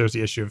 of course, there's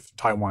the issue of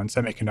Taiwan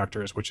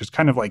semiconductors, which is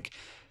kind of like,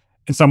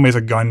 in some ways,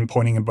 a gun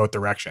pointing in both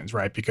directions,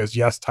 right? Because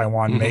yes,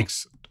 Taiwan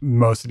makes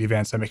most of the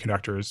advanced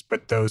semiconductors,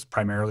 but those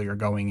primarily are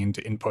going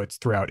into inputs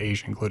throughout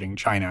Asia, including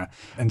China.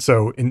 And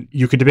so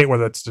you could debate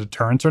whether it's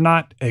deterrence or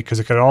not, because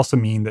it could also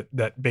mean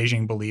that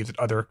Beijing believes that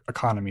other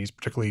economies,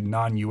 particularly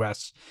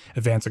non-US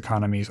advanced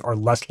economies, are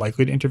less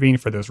likely to intervene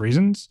for those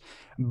reasons.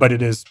 But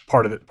it is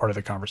part of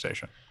the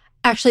conversation.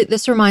 Actually,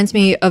 this reminds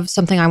me of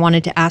something I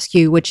wanted to ask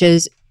you, which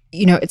is,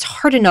 it's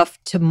hard enough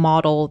to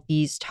model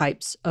these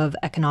types of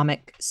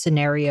economic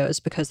scenarios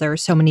because there are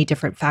so many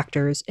different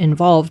factors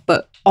involved.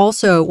 But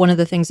also, one of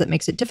the things that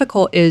makes it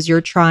difficult is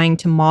you're trying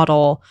to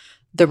model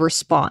the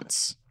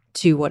response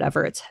to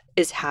whatever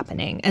is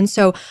happening. And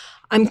so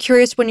I'm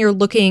curious, when you're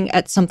looking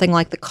at something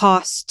like the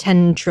cost,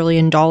 $10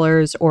 trillion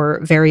or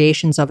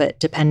variations of it,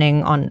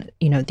 depending on,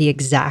 the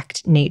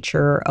exact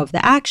nature of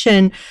the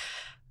action,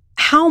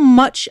 how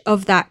much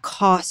of that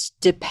cost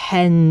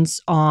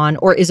depends on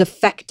or is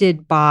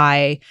affected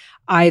by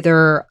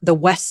either the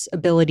West's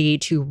ability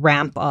to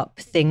ramp up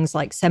things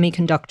like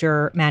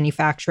semiconductor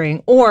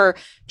manufacturing or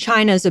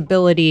China's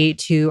ability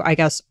to, I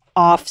guess,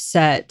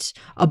 offset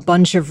a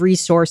bunch of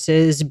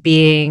resources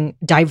being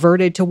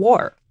diverted to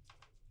war?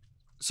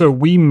 So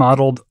we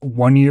modeled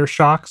 1-year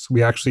shocks.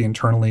 We actually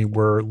internally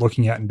were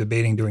looking at and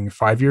debating doing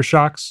 5-year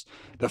shocks.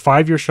 The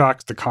 5-year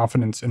shocks, the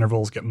confidence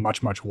intervals get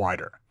much, much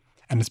wider.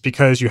 And it's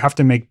because you have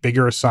to make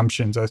bigger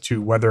assumptions as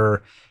to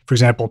whether, for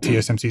example,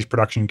 TSMC's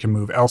production can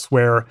move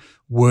elsewhere.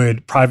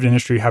 Would private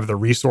industry have the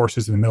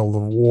resources in the middle of the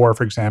war,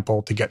 for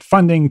example, to get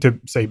funding to,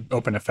 say,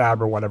 open a fab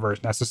or whatever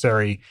is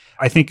necessary?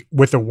 I think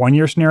with a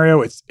 1-year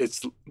scenario, it's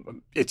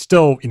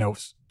still,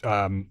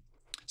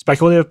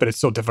 speculative, but it's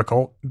still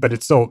difficult, but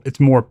it's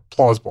more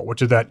plausible,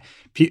 which is that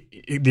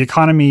the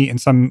economy in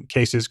some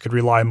cases could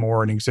rely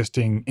more on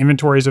existing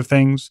inventories of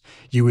things.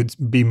 You would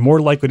be more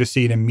likely to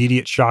see an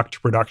immediate shock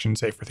to production,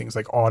 say for things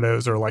like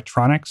autos or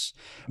electronics.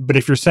 But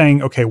if you're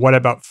saying, okay, what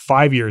about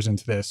 5 years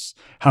into this?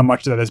 How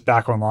much of that is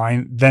back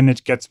online? Then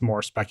it gets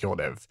more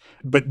speculative.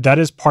 But that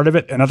is part of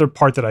it. Another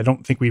part that I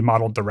don't think we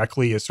modeled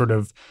directly is sort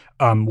of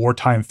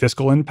wartime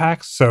fiscal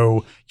impacts.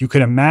 So you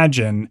could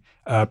imagine,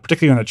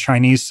 particularly on the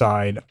Chinese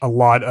side, a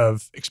lot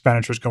of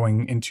expenditures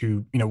going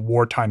into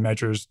wartime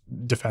measures,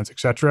 defense,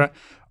 etc.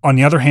 On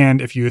the other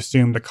hand, if you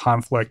assume the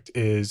conflict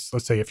is,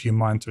 let's say, a few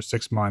months or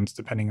 6 months,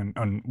 depending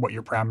on what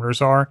your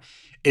parameters are,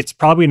 it's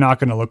probably not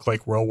going to look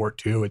like World War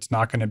II. It's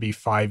not going to be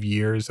 5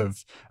 years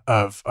of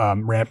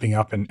ramping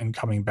up and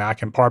coming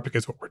back, in part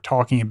because what we're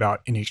talking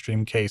about in the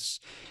extreme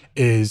case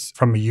is,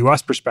 from a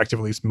U.S. perspective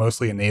at least,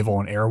 mostly a naval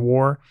and air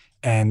war.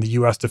 And the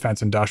U.S.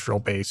 defense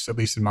industrial base, at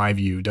least in my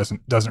view,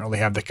 doesn't really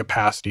have the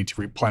capacity to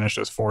replenish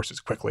those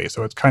forces quickly.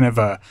 So it's kind of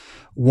a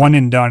one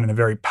and done in a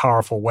very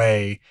powerful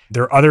way.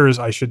 There are others,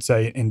 I should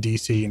say, in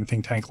D.C. and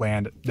think tank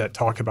land that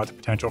talk about the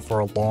potential for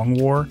a long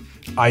war.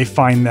 I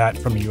find that,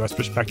 from a U.S.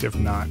 perspective,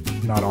 not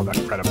all that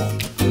credible.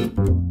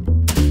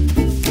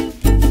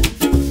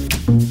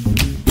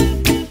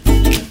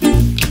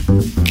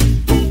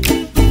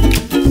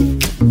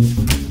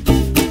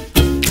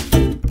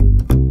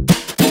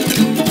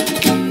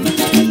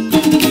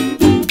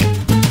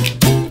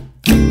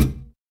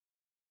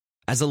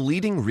 As a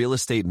leading real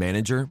estate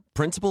manager,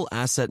 Principal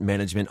Asset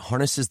Management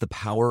harnesses the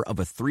power of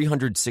a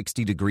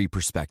 360-degree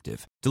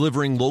perspective,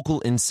 delivering local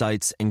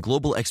insights and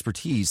global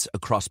expertise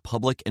across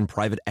public and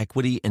private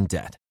equity and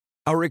debt.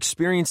 Our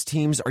experienced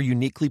teams are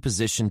uniquely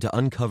positioned to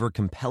uncover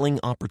compelling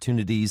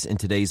opportunities in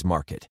today's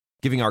market,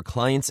 giving our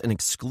clients an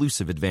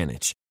exclusive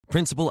advantage.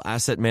 Principal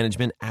Asset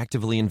Management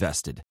actively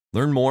invested.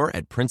 Learn more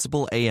at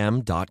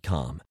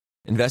principalam.com.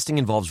 Investing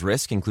involves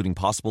risk, including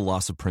possible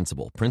loss of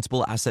principal.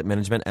 Principal Asset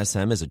Management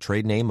SM is a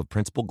trade name of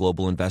Principal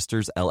Global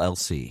Investors,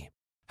 LLC.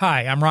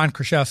 Hi, I'm Ron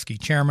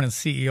Kraszewski, Chairman and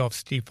CEO of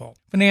Stifel.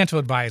 Financial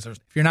advisors,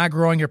 if you're not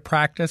growing your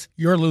practice,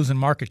 you're losing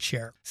market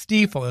share.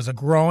 Stifel is a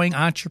growing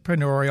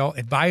entrepreneurial,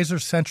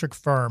 advisor-centric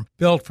firm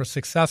built for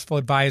successful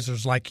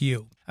advisors like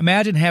you.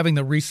 Imagine having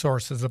the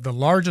resources of the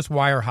largest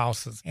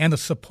wirehouses and the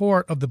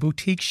support of the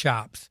boutique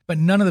shops, but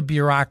none of the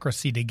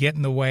bureaucracy to get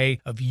in the way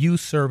of you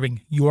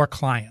serving your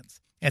clients.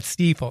 At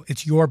Stifel,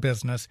 it's your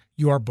business,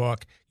 your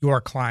book,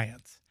 your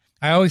clients.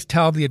 I always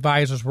tell the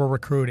advisors we're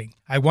recruiting,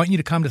 I want you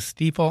to come to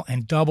Stifel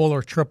and double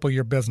or triple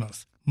your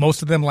business.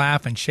 Most of them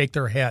laugh and shake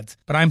their heads,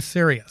 but I'm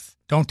serious.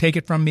 Don't take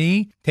it from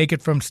me. Take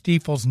it from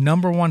Stifel's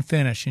 #1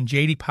 finish in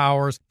J.D.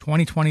 Power's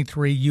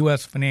 2023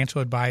 U.S. Financial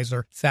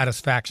Advisor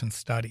Satisfaction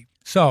Study.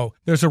 So,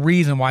 there's a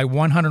reason why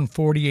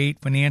 148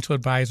 financial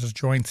advisors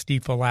joined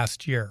Stifel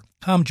last year.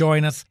 Come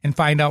join us and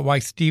find out why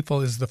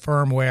Stifel is the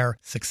firm where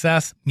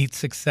success meets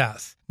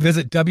success.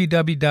 Visit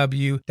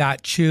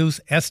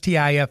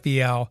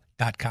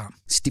www.choosestifel.com.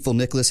 Stifel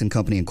Nicholas and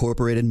Company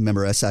Incorporated,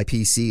 member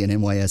SIPC and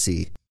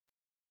NYSE.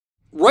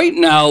 Right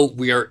now,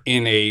 we are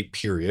in a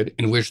period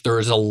in which there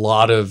is a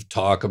lot of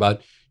talk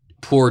about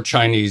poor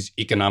Chinese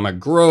economic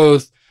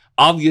growth.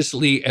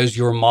 Obviously, as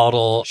your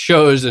model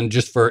shows, and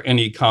just for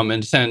any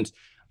common sense,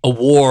 a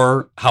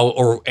war,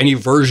 or any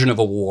version of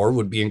a war,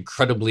 would be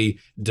incredibly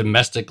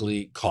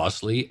domestically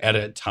costly at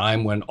a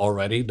time when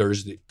already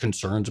there's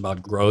concerns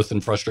about growth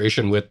and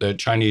frustration with the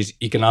Chinese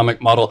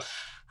economic model.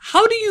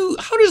 How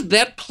does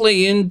that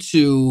play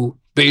into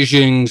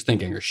Beijing's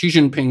thinking or Xi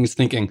Jinping's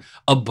thinking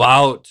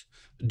about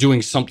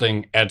doing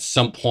something at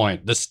some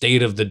point, the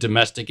state of the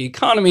domestic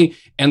economy,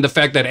 and the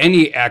fact that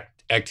any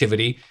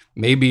activity,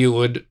 maybe it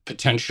would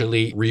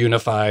potentially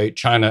reunify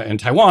China and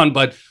Taiwan,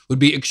 but would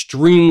be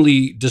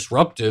extremely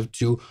disruptive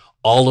to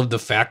all of the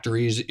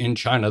factories in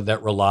China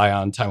that rely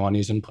on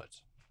Taiwanese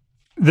inputs?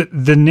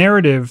 The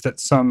narrative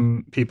that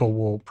some people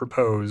will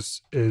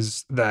propose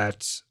is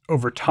that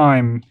over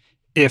time,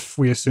 if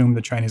we assume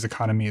the Chinese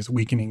economy is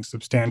weakening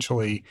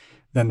substantially,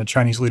 then the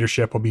Chinese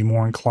leadership will be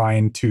more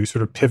inclined to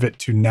sort of pivot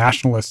to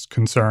nationalist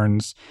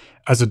concerns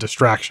as a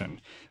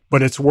distraction.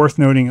 But it's worth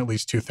noting at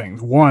least two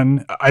things.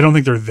 One, I don't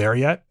think they're there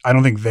yet. I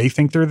don't think they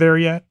think they're there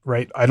yet,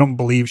 right? I don't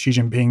believe Xi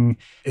Jinping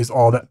is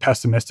all that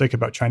pessimistic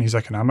about Chinese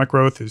economic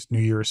growth. His New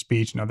Year's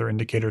speech and other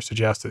indicators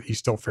suggest that he's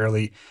still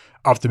fairly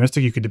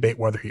optimistic. You could debate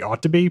whether he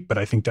ought to be, but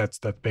I think that's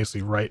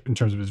basically right in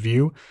terms of his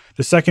view.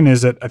 The second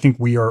is that I think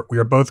we are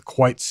both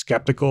quite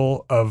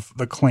skeptical of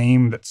the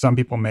claim that some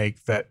people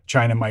make that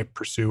China might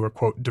pursue a,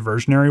 quote,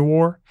 diversionary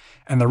war.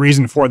 And the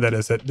reason for that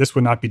is that this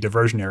would not be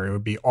diversionary. It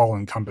would be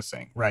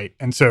all-encompassing, right?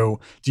 And so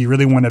do you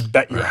really want to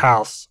bet your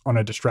house on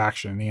a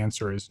distraction? The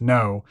answer is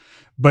no.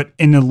 But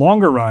in the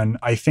longer run,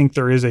 I think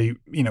there is a,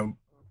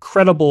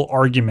 credible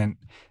argument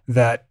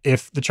that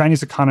if the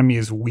Chinese economy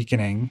is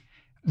weakening,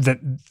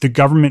 that the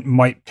government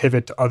might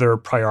pivot to other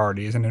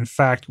priorities. And in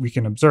fact, we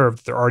can observe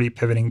that they're already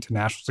pivoting to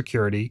national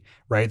security,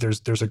 right?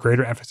 There's a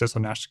greater emphasis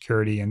on national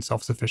security and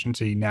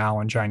self-sufficiency now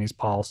in Chinese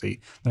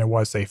policy than there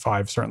was, say,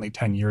 5, certainly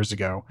 10 years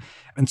ago.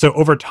 And so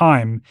over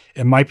time,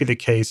 it might be the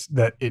case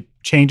that it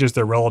changes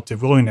their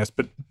relative willingness.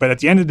 But at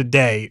the end of the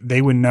day,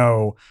 they would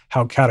know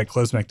how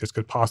cataclysmic this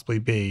could possibly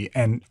be.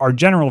 And our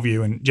general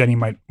view, and Jenny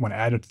might want to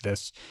add to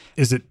this,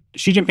 is that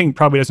Xi Jinping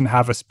probably doesn't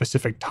have a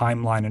specific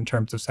timeline in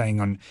terms of saying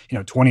on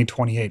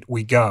 2028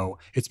 we go.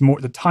 It's more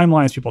the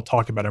timelines people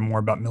talk about are more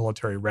about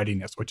military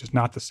readiness, which is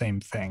not the same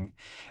thing.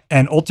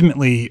 And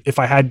ultimately, if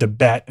I had to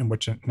bet, in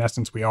which in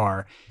essence we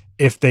are,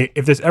 if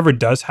this ever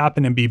does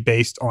happen and be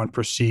based on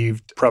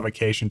perceived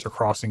provocations or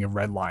crossing of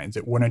red lines,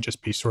 it wouldn't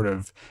just be sort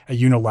of a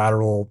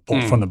unilateral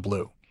pull from the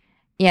blue.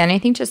 Yeah, and I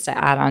think just to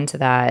add on to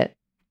that,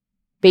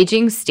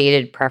 Beijing's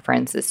stated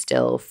preference is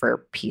still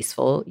for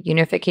peaceful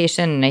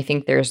unification, and I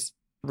think there's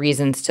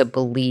reasons to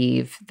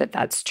believe that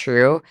that's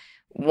true.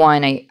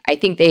 One, I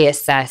think they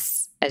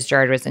assess, as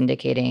Jared was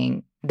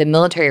indicating, the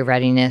military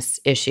readiness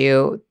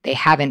issue. They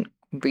haven't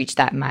reached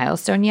that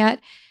milestone yet.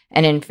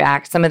 And in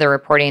fact, some of the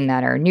reporting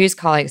that our news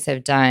colleagues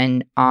have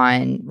done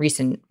on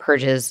recent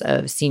purges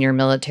of senior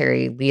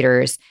military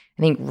leaders,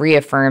 I think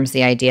reaffirms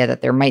the idea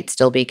that there might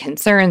still be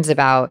concerns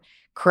about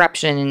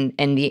corruption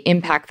and the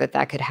impact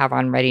that could have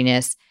on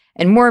readiness.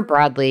 And more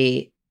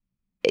broadly,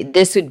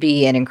 this would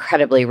be an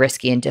incredibly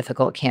risky and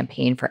difficult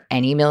campaign for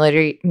any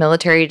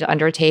military to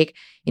undertake,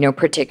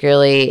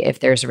 particularly if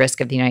there's a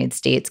risk of the United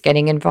States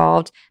getting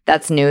involved.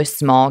 That's no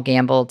small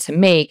gamble to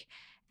make.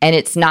 And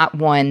it's not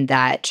one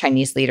that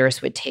Chinese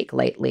leaders would take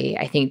lightly.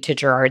 I think to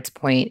Gerard's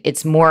point,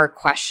 it's more a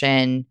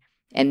question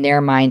in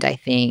their mind, I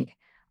think,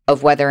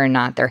 of whether or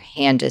not their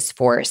hand is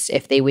forced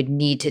if they would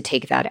need to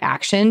take that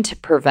action to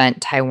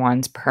prevent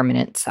Taiwan's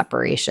permanent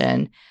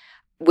separation,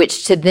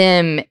 which to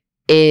them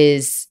it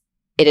is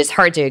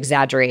hard to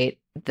exaggerate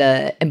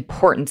the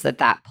importance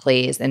that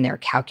plays in their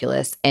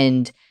calculus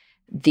and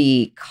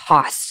the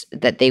cost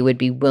that they would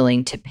be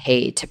willing to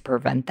pay to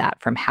prevent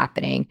that from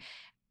happening.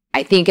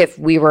 I think if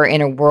we were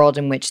in a world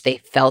in which they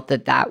felt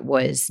that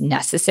was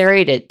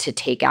necessary to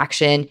take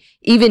action,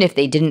 even if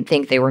they didn't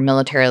think they were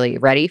militarily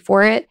ready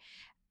for it,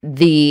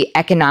 the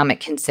economic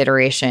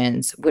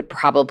considerations would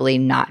probably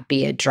not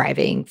be a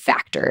driving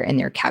factor in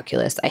their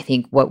calculus. I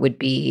think what would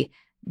be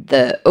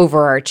the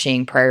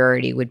overarching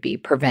priority would be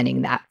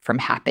preventing that from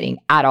happening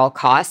at all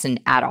costs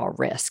and at all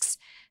risks.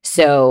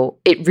 So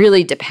it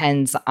really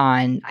depends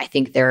on, I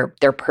think, their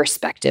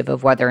perspective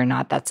of whether or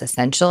not that's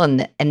essential.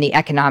 And the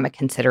economic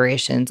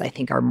considerations, I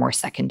think, are more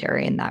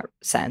secondary in that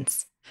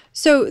sense.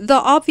 So the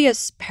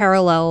obvious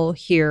parallel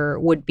here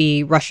would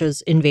be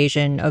Russia's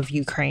invasion of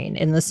Ukraine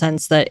in the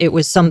sense that it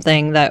was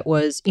something that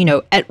was,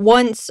 at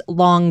once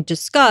long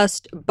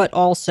discussed, but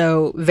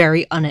also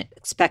very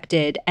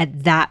unexpected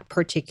at that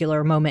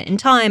particular moment in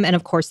time. And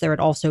of course, there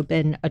had also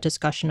been a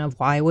discussion of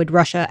why would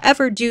Russia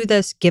ever do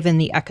this, given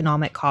the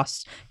economic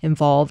costs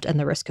involved and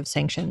the risk of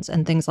sanctions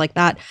and things like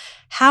that.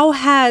 How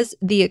has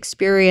the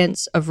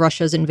experience of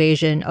Russia's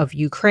invasion of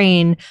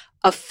Ukraine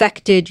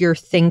affected your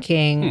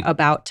thinking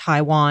about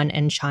Taiwan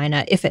and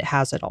China, if it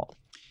has at all?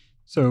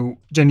 So,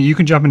 Jenny, you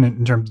can jump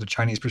in terms of the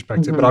Chinese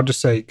perspective, but I'll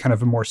just say kind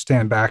of a more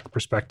stand-back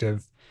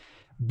perspective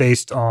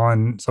based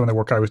on some of the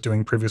work I was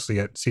doing previously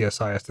at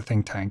CSI as the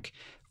think tank.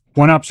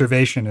 One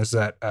observation is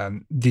that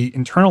the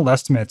internal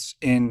estimates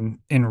in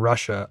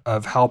Russia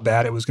of how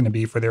bad it was going to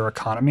be for their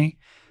economy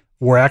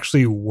were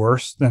actually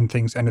worse than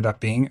things ended up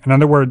being. In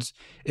other words,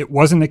 it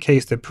wasn't the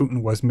case that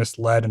Putin was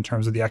misled in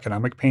terms of the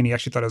economic pain. He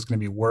actually thought it was going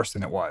to be worse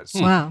than it was.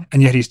 Wow.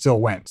 And yet he still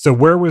went. So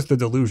where was the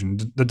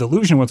delusion? The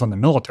delusion was on the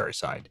military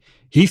side.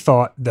 He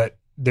thought that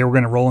they were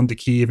going to roll into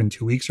Kyiv in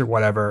 2 weeks or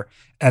whatever,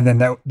 and then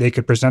that they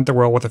could present the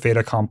world with a fait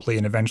accompli,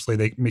 and eventually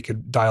they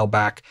could dial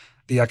back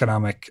the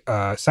economic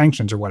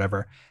sanctions or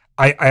whatever.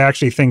 I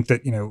actually think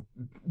that,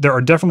 there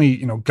are definitely,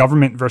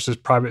 government versus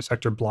private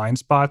sector blind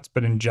spots.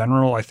 But in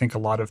general, I think a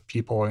lot of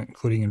people,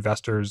 including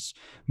investors,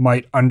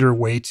 might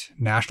underweight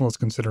nationalist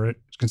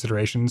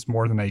considerations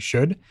more than they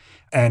should.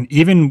 And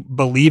even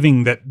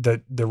believing that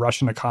the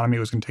Russian economy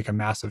was going to take a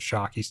massive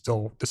shock, he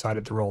still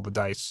decided to roll the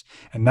dice.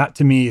 And that,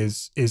 to me,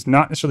 is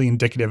not necessarily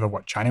indicative of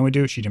what China would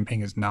do. Xi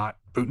Jinping is not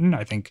Putin.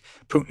 I think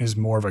Putin is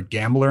more of a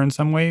gambler in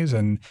some ways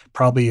and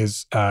probably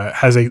has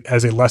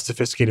a less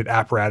sophisticated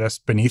apparatus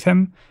beneath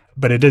him.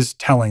 But it is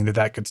telling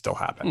that could still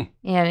happen.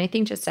 Yeah, and I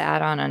think just to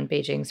add on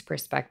Beijing's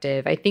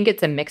perspective, I think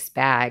it's a mixed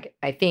bag.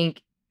 I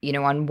think,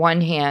 on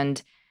one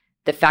hand,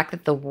 the fact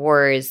that the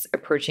war is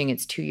approaching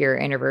its 2-year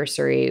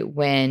anniversary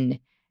when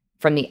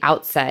from the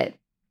outset,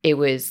 it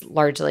was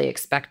largely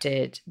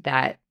expected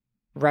that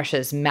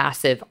Russia's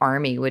massive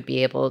army would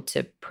be able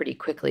to pretty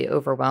quickly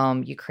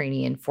overwhelm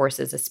Ukrainian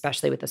forces,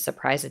 especially with a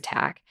surprise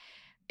attack,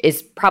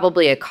 is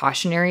probably a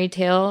cautionary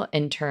tale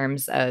in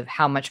terms of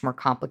how much more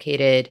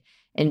complicated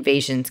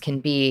invasions can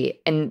be.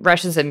 And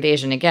Russia's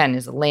invasion, again,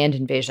 is a land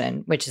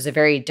invasion, which is a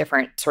very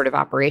different sort of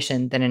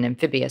operation than an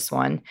amphibious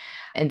one.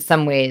 In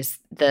some ways,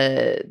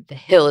 the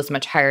hill is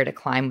much higher to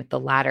climb with the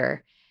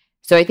latter.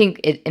 So I think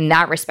in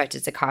that respect,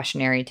 it's a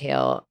cautionary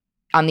tale.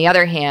 On the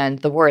other hand,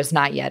 the war is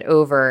not yet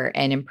over.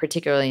 And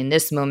particularly in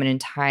this moment in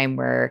time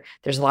where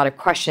there's a lot of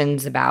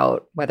questions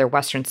about whether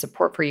Western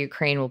support for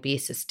Ukraine will be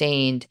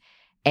sustained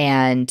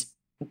and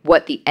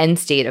what the end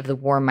state of the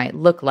war might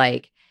look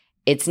like,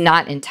 it's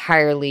not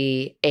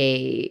entirely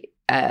a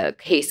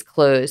case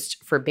closed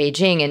for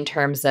Beijing in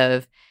terms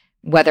of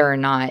whether or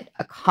not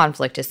a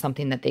conflict is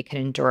something that they can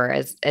endure.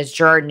 As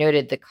Gerard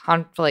noted, the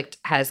conflict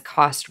has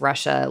cost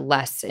Russia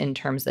less in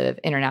terms of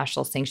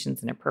international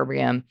sanctions and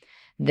opprobrium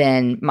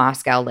than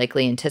Moscow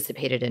likely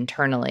anticipated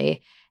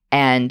internally.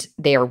 And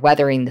they are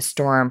weathering the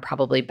storm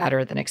probably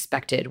better than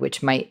expected,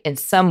 which might in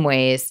some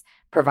ways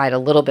provide a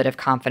little bit of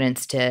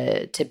confidence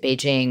to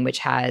Beijing, which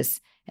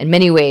has in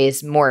many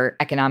ways more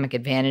economic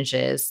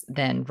advantages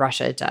than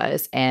Russia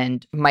does,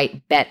 and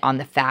might bet on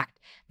the fact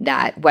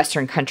that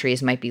Western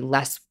countries might be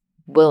less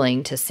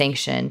willing to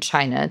sanction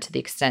China to the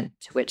extent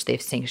to which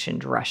they've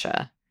sanctioned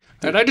Russia.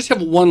 And I just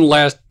have one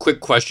last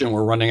quick question.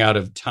 We're running out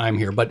of time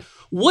here, but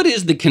what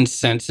is the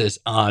consensus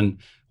on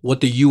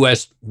what the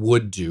U.S.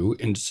 would do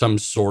in some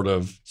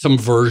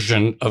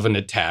version of an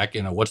attack?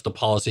 What's the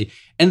policy?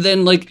 And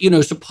then,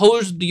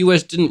 suppose the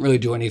U.S. didn't really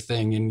do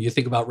anything, and you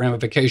think about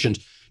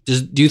ramifications.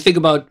 Do you think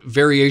about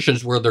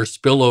variations where there's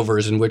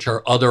spillovers in which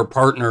our other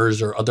partners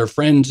or other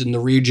friends in the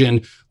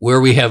region where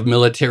we have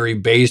military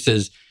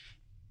bases,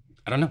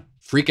 I don't know,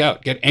 freak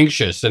out, get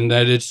anxious, and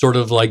that it's sort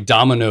of like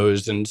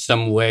dominoes in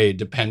some way,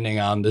 depending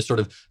on the sort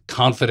of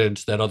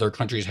confidence that other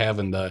countries have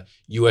in the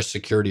U.S.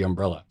 security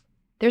umbrella?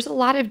 There's a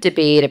lot of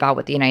debate about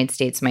what the United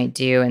States might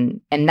do,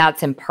 and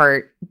that's in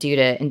part due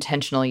to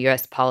intentional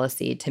U.S.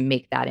 policy to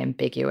make that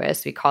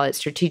ambiguous. We call it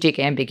strategic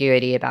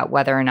ambiguity about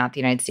whether or not the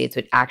United States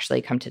would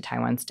actually come to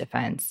Taiwan's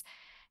defense.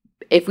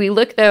 If we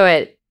look, though,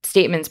 at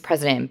statements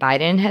President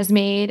Biden has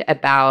made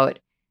about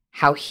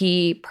how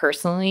he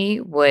personally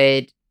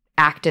would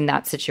act in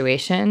that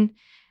situation,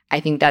 I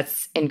think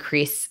that's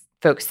increased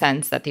folks'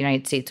 sense that the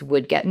United States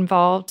would get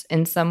involved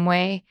in some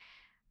way.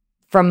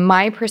 From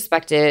my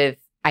perspective,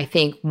 I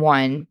think,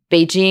 one,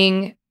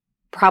 Beijing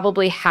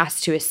probably has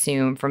to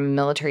assume from a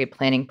military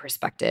planning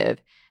perspective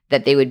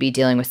that they would be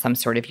dealing with some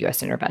sort of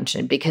U.S.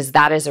 intervention, because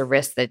that is a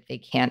risk that they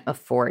can't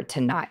afford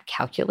to not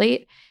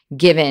calculate,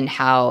 given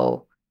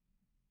how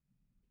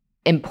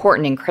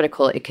important and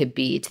critical it could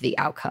be to the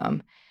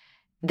outcome.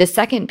 The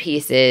second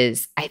piece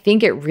is, I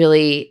think it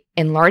really,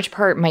 in large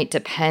part, might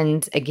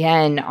depend,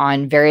 again,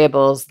 on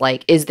variables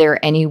like, is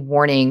there any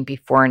warning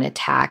before an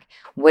attack?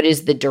 What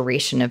is the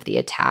duration of the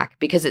attack?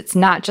 Because it's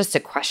not just a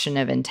question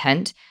of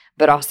intent,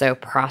 but also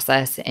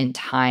process and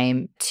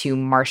time to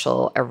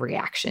marshal a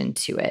reaction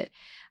to it.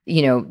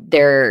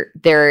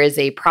 There is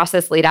a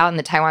process laid out in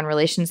the Taiwan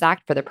Relations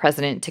Act for the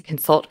president to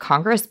consult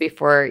Congress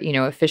before,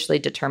 officially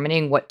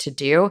determining what to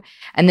do.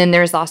 And then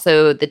there's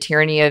also the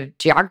tyranny of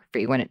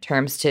geography when it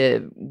comes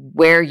to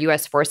where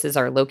U.S. forces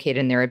are located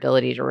and their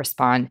ability to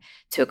respond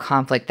to a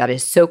conflict that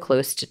is so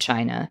close to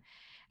China.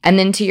 And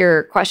then to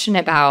your question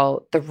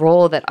about the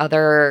role that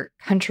other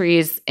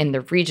countries in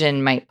the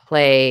region might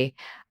play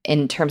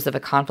in terms of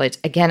a conflict,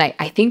 again,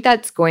 I think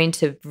that's going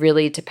to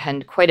really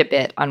depend quite a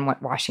bit on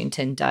what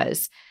Washington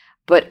does,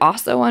 but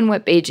also on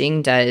what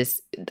Beijing does.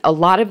 A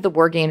lot of the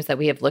war games that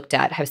we have looked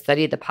at have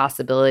studied the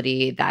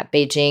possibility that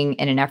Beijing,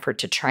 in an effort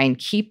to try and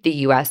keep the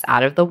U.S.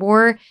 out of the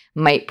war,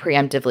 might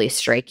preemptively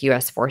strike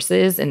U.S.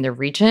 forces in the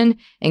region,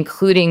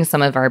 including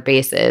some of our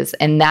bases.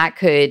 And that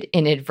could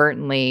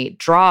inadvertently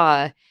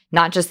draw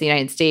not just the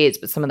United States,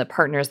 but some of the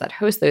partners that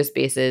host those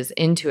bases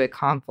into a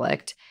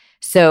conflict.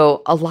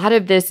 So a lot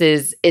of this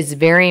is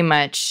very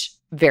much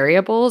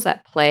variables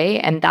at play,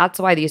 and that's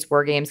why these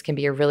war games can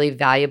be a really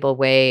valuable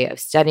way of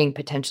studying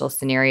potential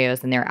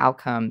scenarios and their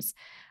outcomes,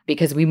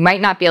 because we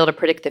might not be able to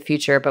predict the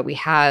future, but we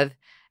have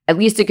at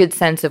least a good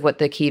sense of what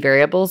the key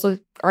variables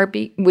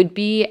would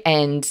be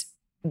and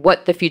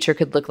what the future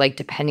could look like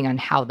depending on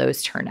how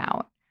those turn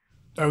out.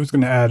 I was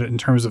going to add in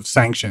terms of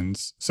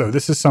sanctions. So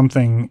this is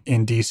something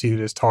in DC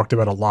that is talked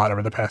about a lot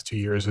over the past 2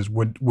 years is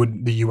would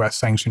the U.S.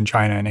 sanction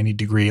China in any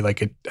degree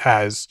like it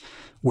has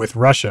with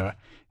Russia?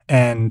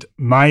 And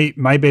my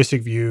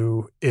basic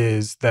view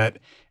is that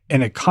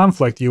in a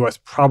conflict, the U.S.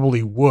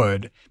 probably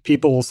would.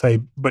 People will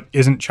say, but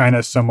isn't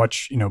China so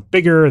much,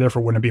 bigger,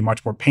 therefore wouldn't it be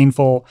much more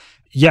painful?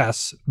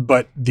 Yes,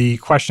 but the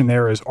question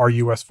there is, are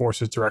U.S.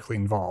 forces directly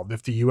involved?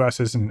 If the U.S.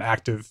 is in an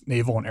active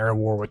naval and air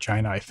war with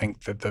China, I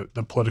think that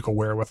the political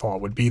wherewithal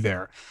would be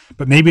there.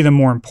 But maybe the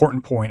more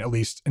important point, at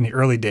least in the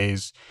early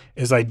days,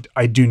 is I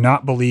do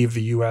not believe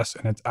the U.S.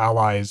 and its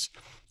allies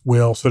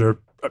will sort of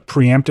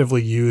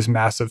preemptively use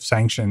massive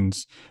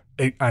sanctions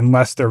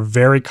unless they're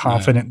very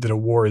confident that a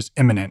war is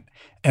imminent.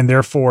 And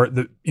therefore,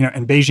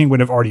 and Beijing would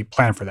have already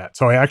planned for that.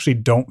 So I actually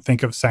don't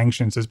think of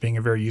sanctions as being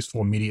a very useful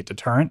immediate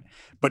deterrent,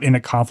 but in a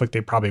conflict, they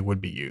probably would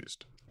be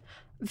used.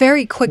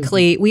 Very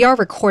quickly, we are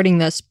recording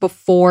this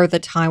before the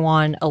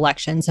Taiwan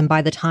elections, and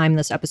by the time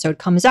this episode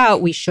comes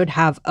out, we should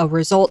have a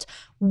result.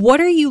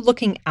 What are you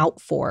looking out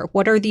for?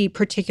 What are the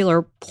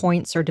particular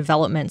points or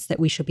developments that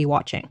we should be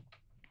watching?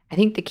 I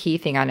think the key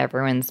thing on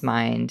everyone's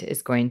mind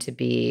is going to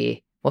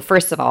be, well,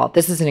 first of all,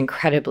 this is an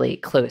incredibly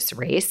close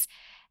race.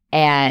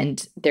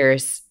 And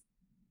there's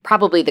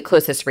probably the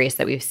closest race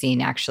that we've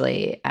seen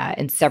actually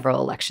in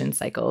several election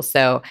cycles.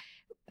 So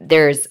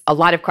there's a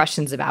lot of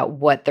questions about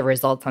what the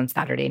results on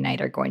Saturday night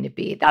are going to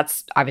be.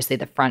 That's obviously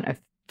the front of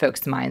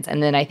folks' minds.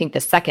 And then I think the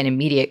second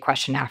immediate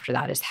question after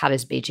that is, how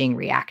does Beijing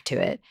react to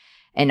it?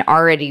 And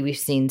already we've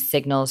seen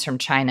signals from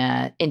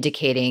China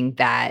indicating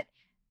that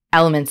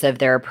elements of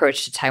their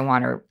approach to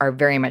Taiwan are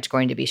very much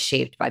going to be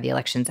shaped by the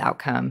election's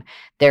outcome.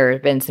 There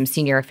have been some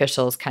senior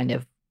officials kind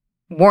of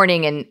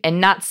warning in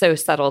not so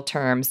subtle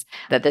terms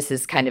that this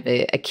is kind of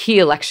a key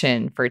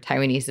election for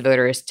Taiwanese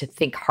voters to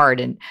think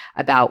hard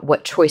about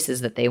what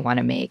choices that they want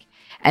to make.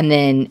 And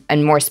then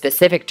in more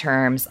specific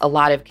terms, a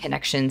lot of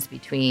connections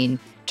between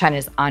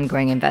China's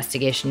ongoing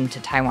investigation into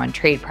Taiwan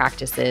trade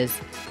practices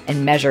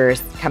and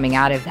measures coming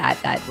out of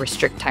that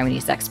restrict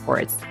Taiwanese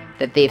exports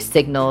that they've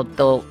signaled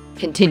they'll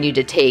continue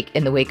to take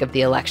in the wake of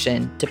the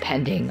election,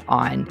 depending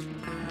on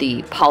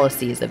the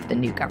policies of the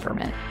new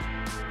government.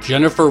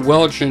 Jennifer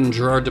Welch and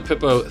Gerard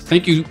DePippo,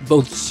 thank you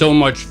both so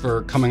much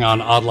for coming on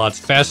Odd Lots.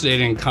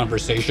 Fascinating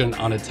conversation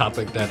on a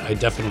topic that I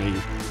definitely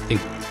think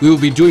we will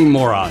be doing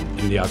more on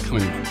in the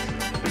upcoming months.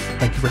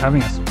 Thank you for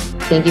having us.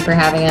 Thank you for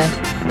having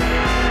us.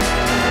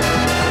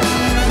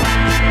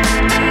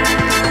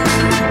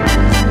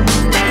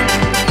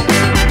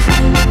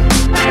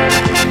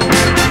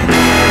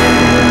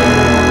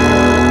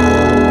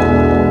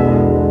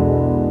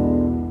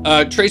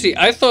 Tracy,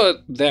 I thought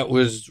that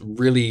was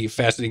really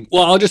fascinating.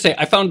 Well, I'll just say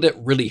I found that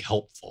really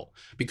helpful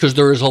because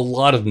there is a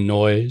lot of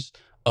noise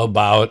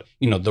about,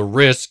 the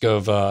risk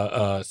of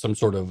some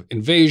sort of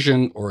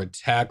invasion or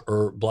attack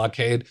or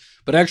blockade,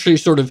 but actually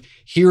sort of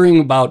hearing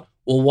about,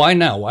 well, why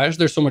now? Why is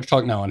there so much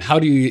talk now? And how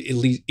do you at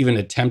least even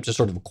attempt to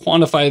sort of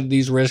quantify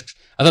these risks?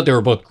 I thought they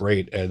were both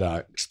great at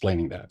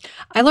explaining that.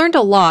 I learned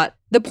a lot.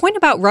 The point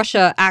about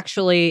Russia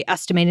actually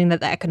estimating that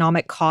the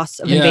economic costs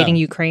of invading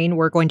Ukraine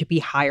were going to be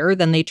higher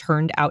than they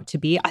turned out to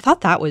be, I thought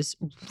that was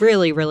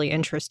really, really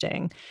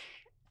interesting.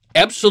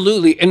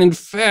 Absolutely. And in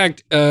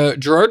fact,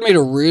 Gerard made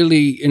a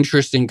really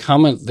interesting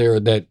comment there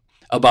that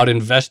about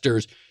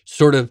investors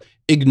sort of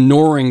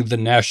ignoring the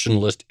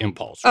nationalist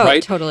impulse,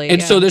 right? Totally.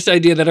 And so this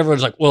idea that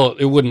everyone's like, well,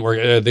 it wouldn't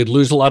work. They'd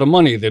lose a lot of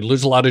money. They'd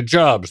lose a lot of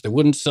jobs. They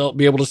wouldn't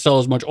be able to sell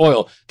as much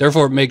oil.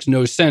 Therefore, it makes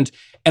no sense.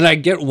 And I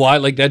get why,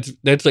 like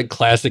that's like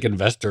classic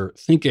investor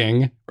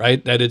thinking,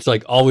 right? That it's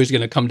like always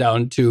going to come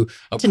down to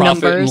a profit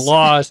numbers and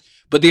loss.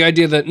 But the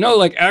idea that, no,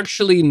 like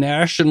actually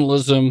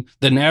nationalism,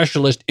 the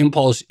nationalist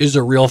impulse is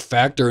a real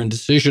factor in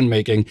decision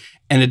making,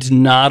 and it's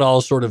not all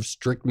sort of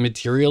strict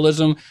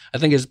materialism, I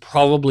think is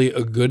probably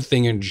a good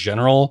thing in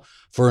general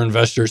for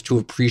investors to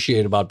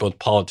appreciate about both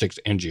politics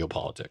and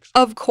geopolitics.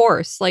 Of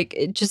course. Like,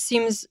 it just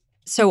seems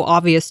so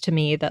obvious to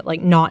me that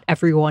like not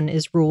everyone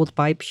is ruled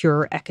by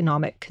pure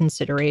economic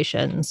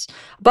considerations.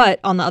 But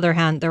on the other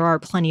hand, there are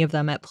plenty of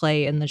them at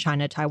play in the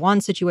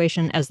China-Taiwan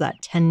situation, as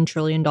that $10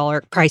 trillion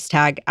price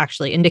tag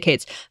actually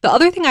indicates. The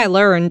other thing I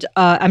learned,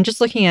 I'm just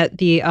looking at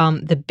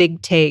the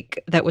big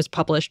take that was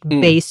published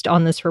based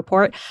on this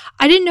report.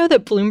 I didn't know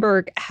that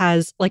Bloomberg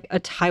has like a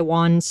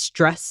Taiwan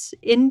stress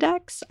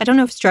index. I don't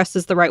know if stress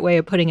is the right way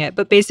of putting it,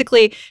 but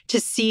basically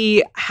to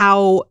see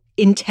how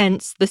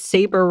intense the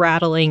saber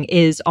rattling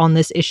is on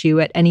this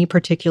issue at any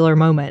particular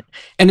moment.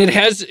 And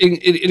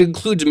it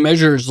includes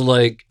measures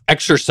like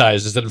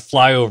exercises and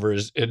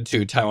flyovers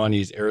into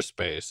Taiwanese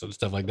airspace and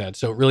stuff like that.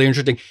 So really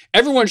interesting.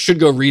 Everyone should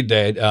go read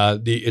that.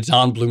 It's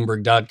on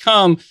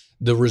Bloomberg.com.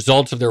 The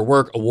results of their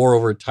work, a war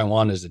over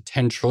Taiwan is a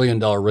 $10 trillion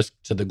risk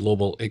to the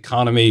global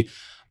economy.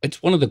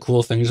 It's one of the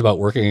cool things about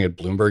working at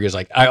Bloomberg is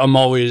like, I'm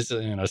always,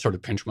 sort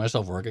of pinch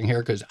myself working here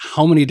because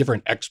how many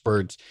different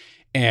experts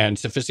and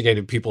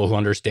sophisticated people who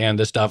understand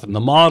this stuff and the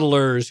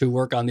modelers who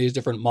work on these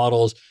different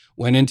models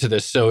went into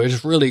this. So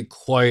it's really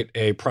quite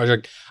a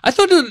project. I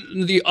thought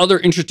the other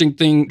interesting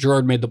thing,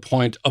 Gerard made the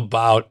point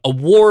about a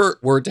war,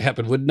 were it to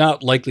happen, would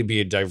not likely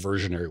be a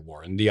diversionary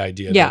war. And the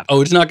idea that,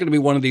 it's not going to be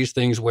one of these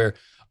things where,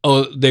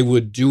 they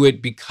would do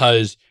it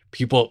because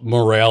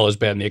morale is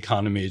bad and the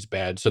economy is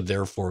bad. So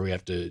therefore we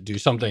have to do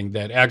something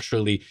that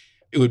actually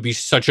it would be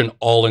such an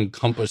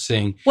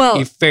all-encompassing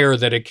affair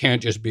that it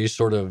can't just be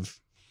sort of,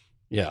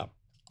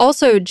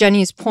 Also,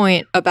 Jenny's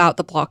point about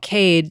the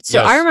blockade.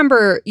 So I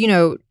remember,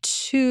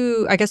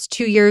 2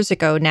 years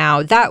ago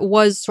now, that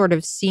was sort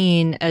of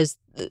seen as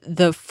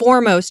the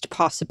foremost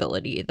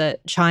possibility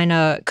that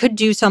China could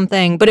do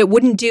something, but it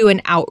wouldn't do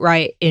an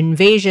outright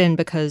invasion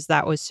because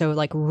that was so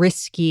like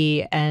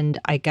risky and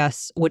I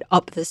guess would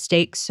up the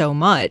stakes so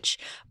much.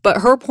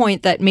 But her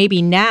point that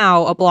maybe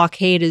now a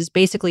blockade is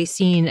basically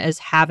seen as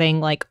having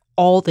like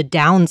all the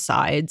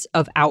downsides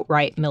of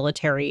outright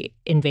military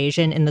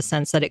invasion in the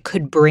sense that it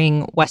could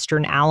bring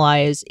Western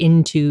allies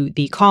into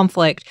the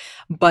conflict,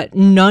 but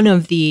none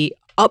of the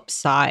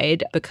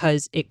upside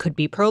because it could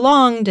be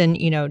prolonged and,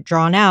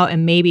 drawn out.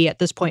 And maybe at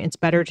this point, it's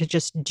better to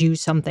just do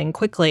something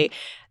quickly.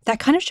 That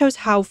kind of shows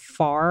how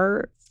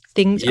far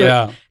things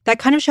that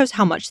kind of shows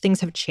how much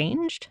things have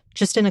changed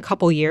just in a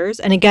couple years.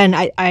 And again,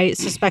 I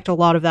suspect a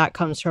lot of that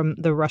comes from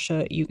the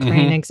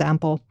Russia-Ukraine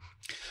example.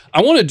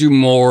 I want to do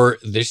more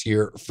this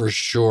year for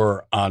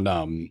sure on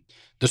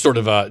the sort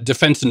of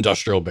defense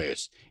industrial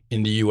base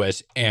in the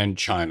U.S. and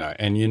China.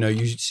 And,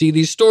 you see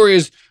these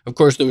stories. Of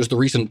course, there was the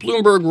recent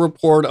Bloomberg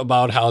report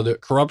about how the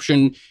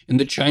corruption in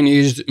the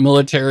Chinese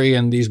military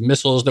and these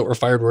missiles that were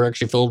fired were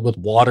actually filled with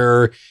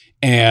water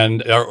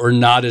and are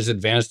not as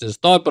advanced as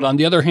thought. But on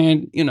the other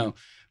hand,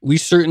 we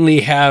certainly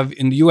have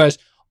in the U.S.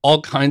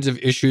 all kinds of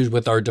issues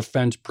with our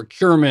defense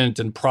procurement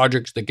and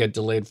projects that get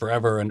delayed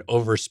forever and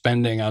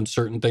overspending on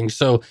certain things.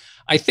 So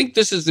I think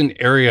this is an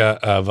area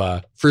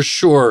of, for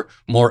sure,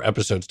 more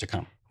episodes to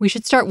come. We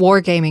should start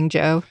wargaming,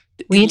 Joe.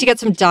 We need to get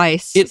some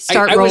dice.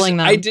 Start rolling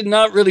them. I did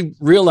not really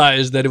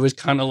realize that it was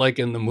kind of like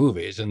in the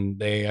movies, and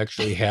they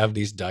actually have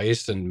these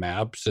dice and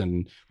maps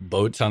and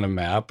boats on a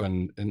map,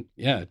 and we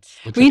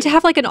need to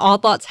have like an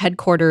Odd Lots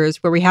headquarters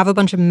where we have a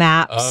bunch of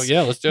maps. Oh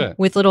yeah, let's do it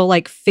with little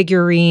like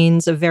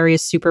figurines of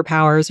various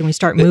superpowers, and we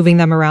start moving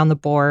them around the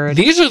board.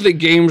 These are the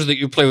games that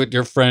you play with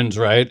your friends,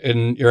 right?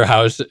 In your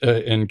house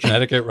in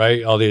Connecticut,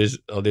 right? All these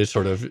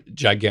sort of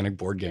gigantic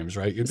board games,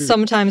 right?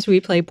 Sometimes we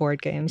play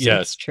board games. Yes,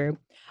 that's true.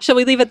 Shall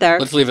we leave it there?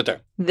 Let's leave it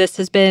there. This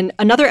has been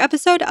another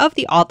episode of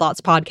the Odd Lots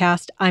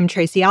podcast. I'm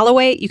Tracy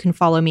Alloway. You can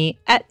follow me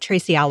at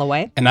Tracy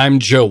Alloway. And I'm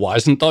Joe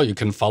Weisenthal. You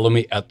can follow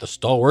me at The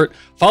Stalwart.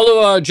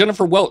 Follow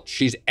Jennifer Welch.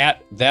 She's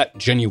at that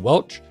Jenny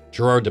Welch.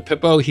 Gerard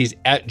DePippo, he's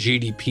at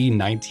GDP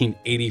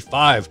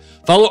 1985.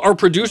 Follow our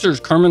producers,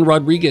 Carmen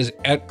Rodriguez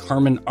at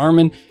Carmen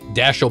Armin,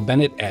 Dashiell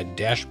Bennett at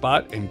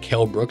Dashbot, and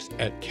Kel Brooks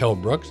at Kel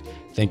Brooks.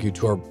 Thank you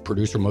to our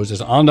producer,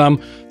 Moses Andam.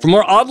 For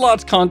more Odd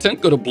Lots content,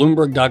 go to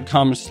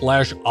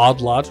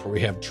Bloomberg.com/oddlots, where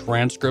we have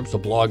transcripts, a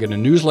blog, and a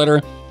newsletter.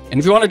 And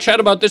if you want to chat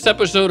about this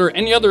episode or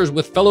any others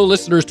with fellow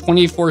listeners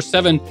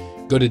 24/7,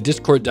 go to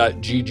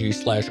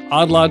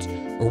discord.gg/oddlots,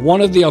 or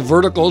one of the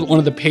verticals, one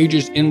of the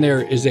pages in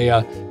there is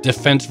a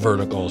defense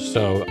vertical.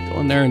 So go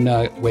in there and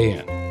weigh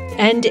in.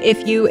 And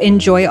if you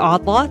enjoy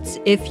Odd Lots,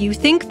 if you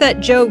think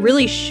that Joe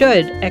really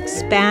should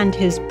expand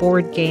his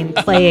board game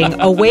playing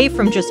away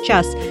from just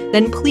chess,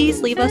 then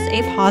please leave us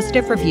a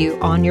positive review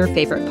on your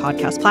favorite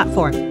podcast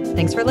platform.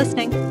 Thanks for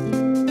listening.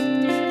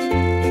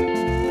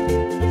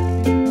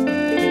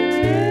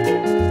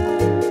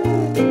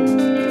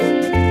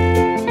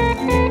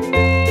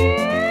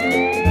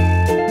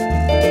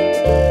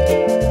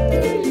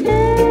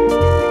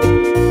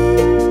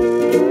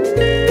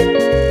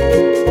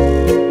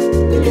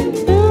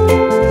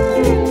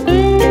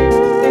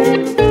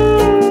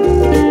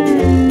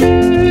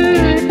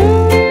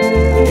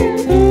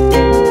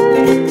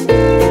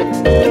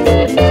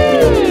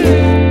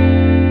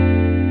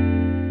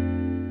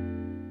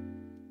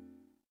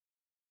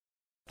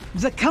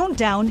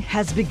 countdown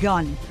has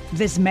begun.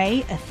 This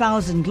May,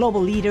 1,000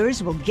 global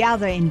leaders will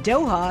gather in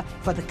Doha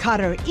for the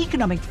Qatar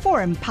Economic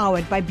Forum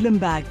powered by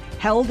Bloomberg,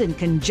 held in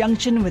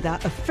conjunction with our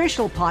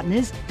official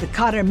partners, the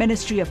Qatar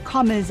Ministry of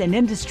Commerce and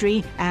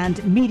Industry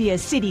and Media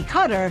City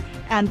Qatar,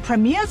 and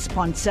premier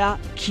sponsor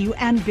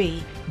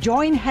QNB.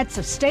 Join heads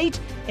of state,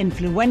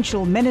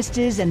 influential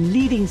ministers, and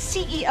leading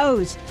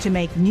CEOs to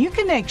make new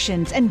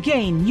connections and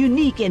gain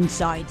unique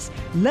insights.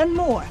 Learn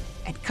more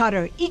at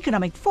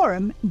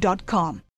QatarEconomicForum.com.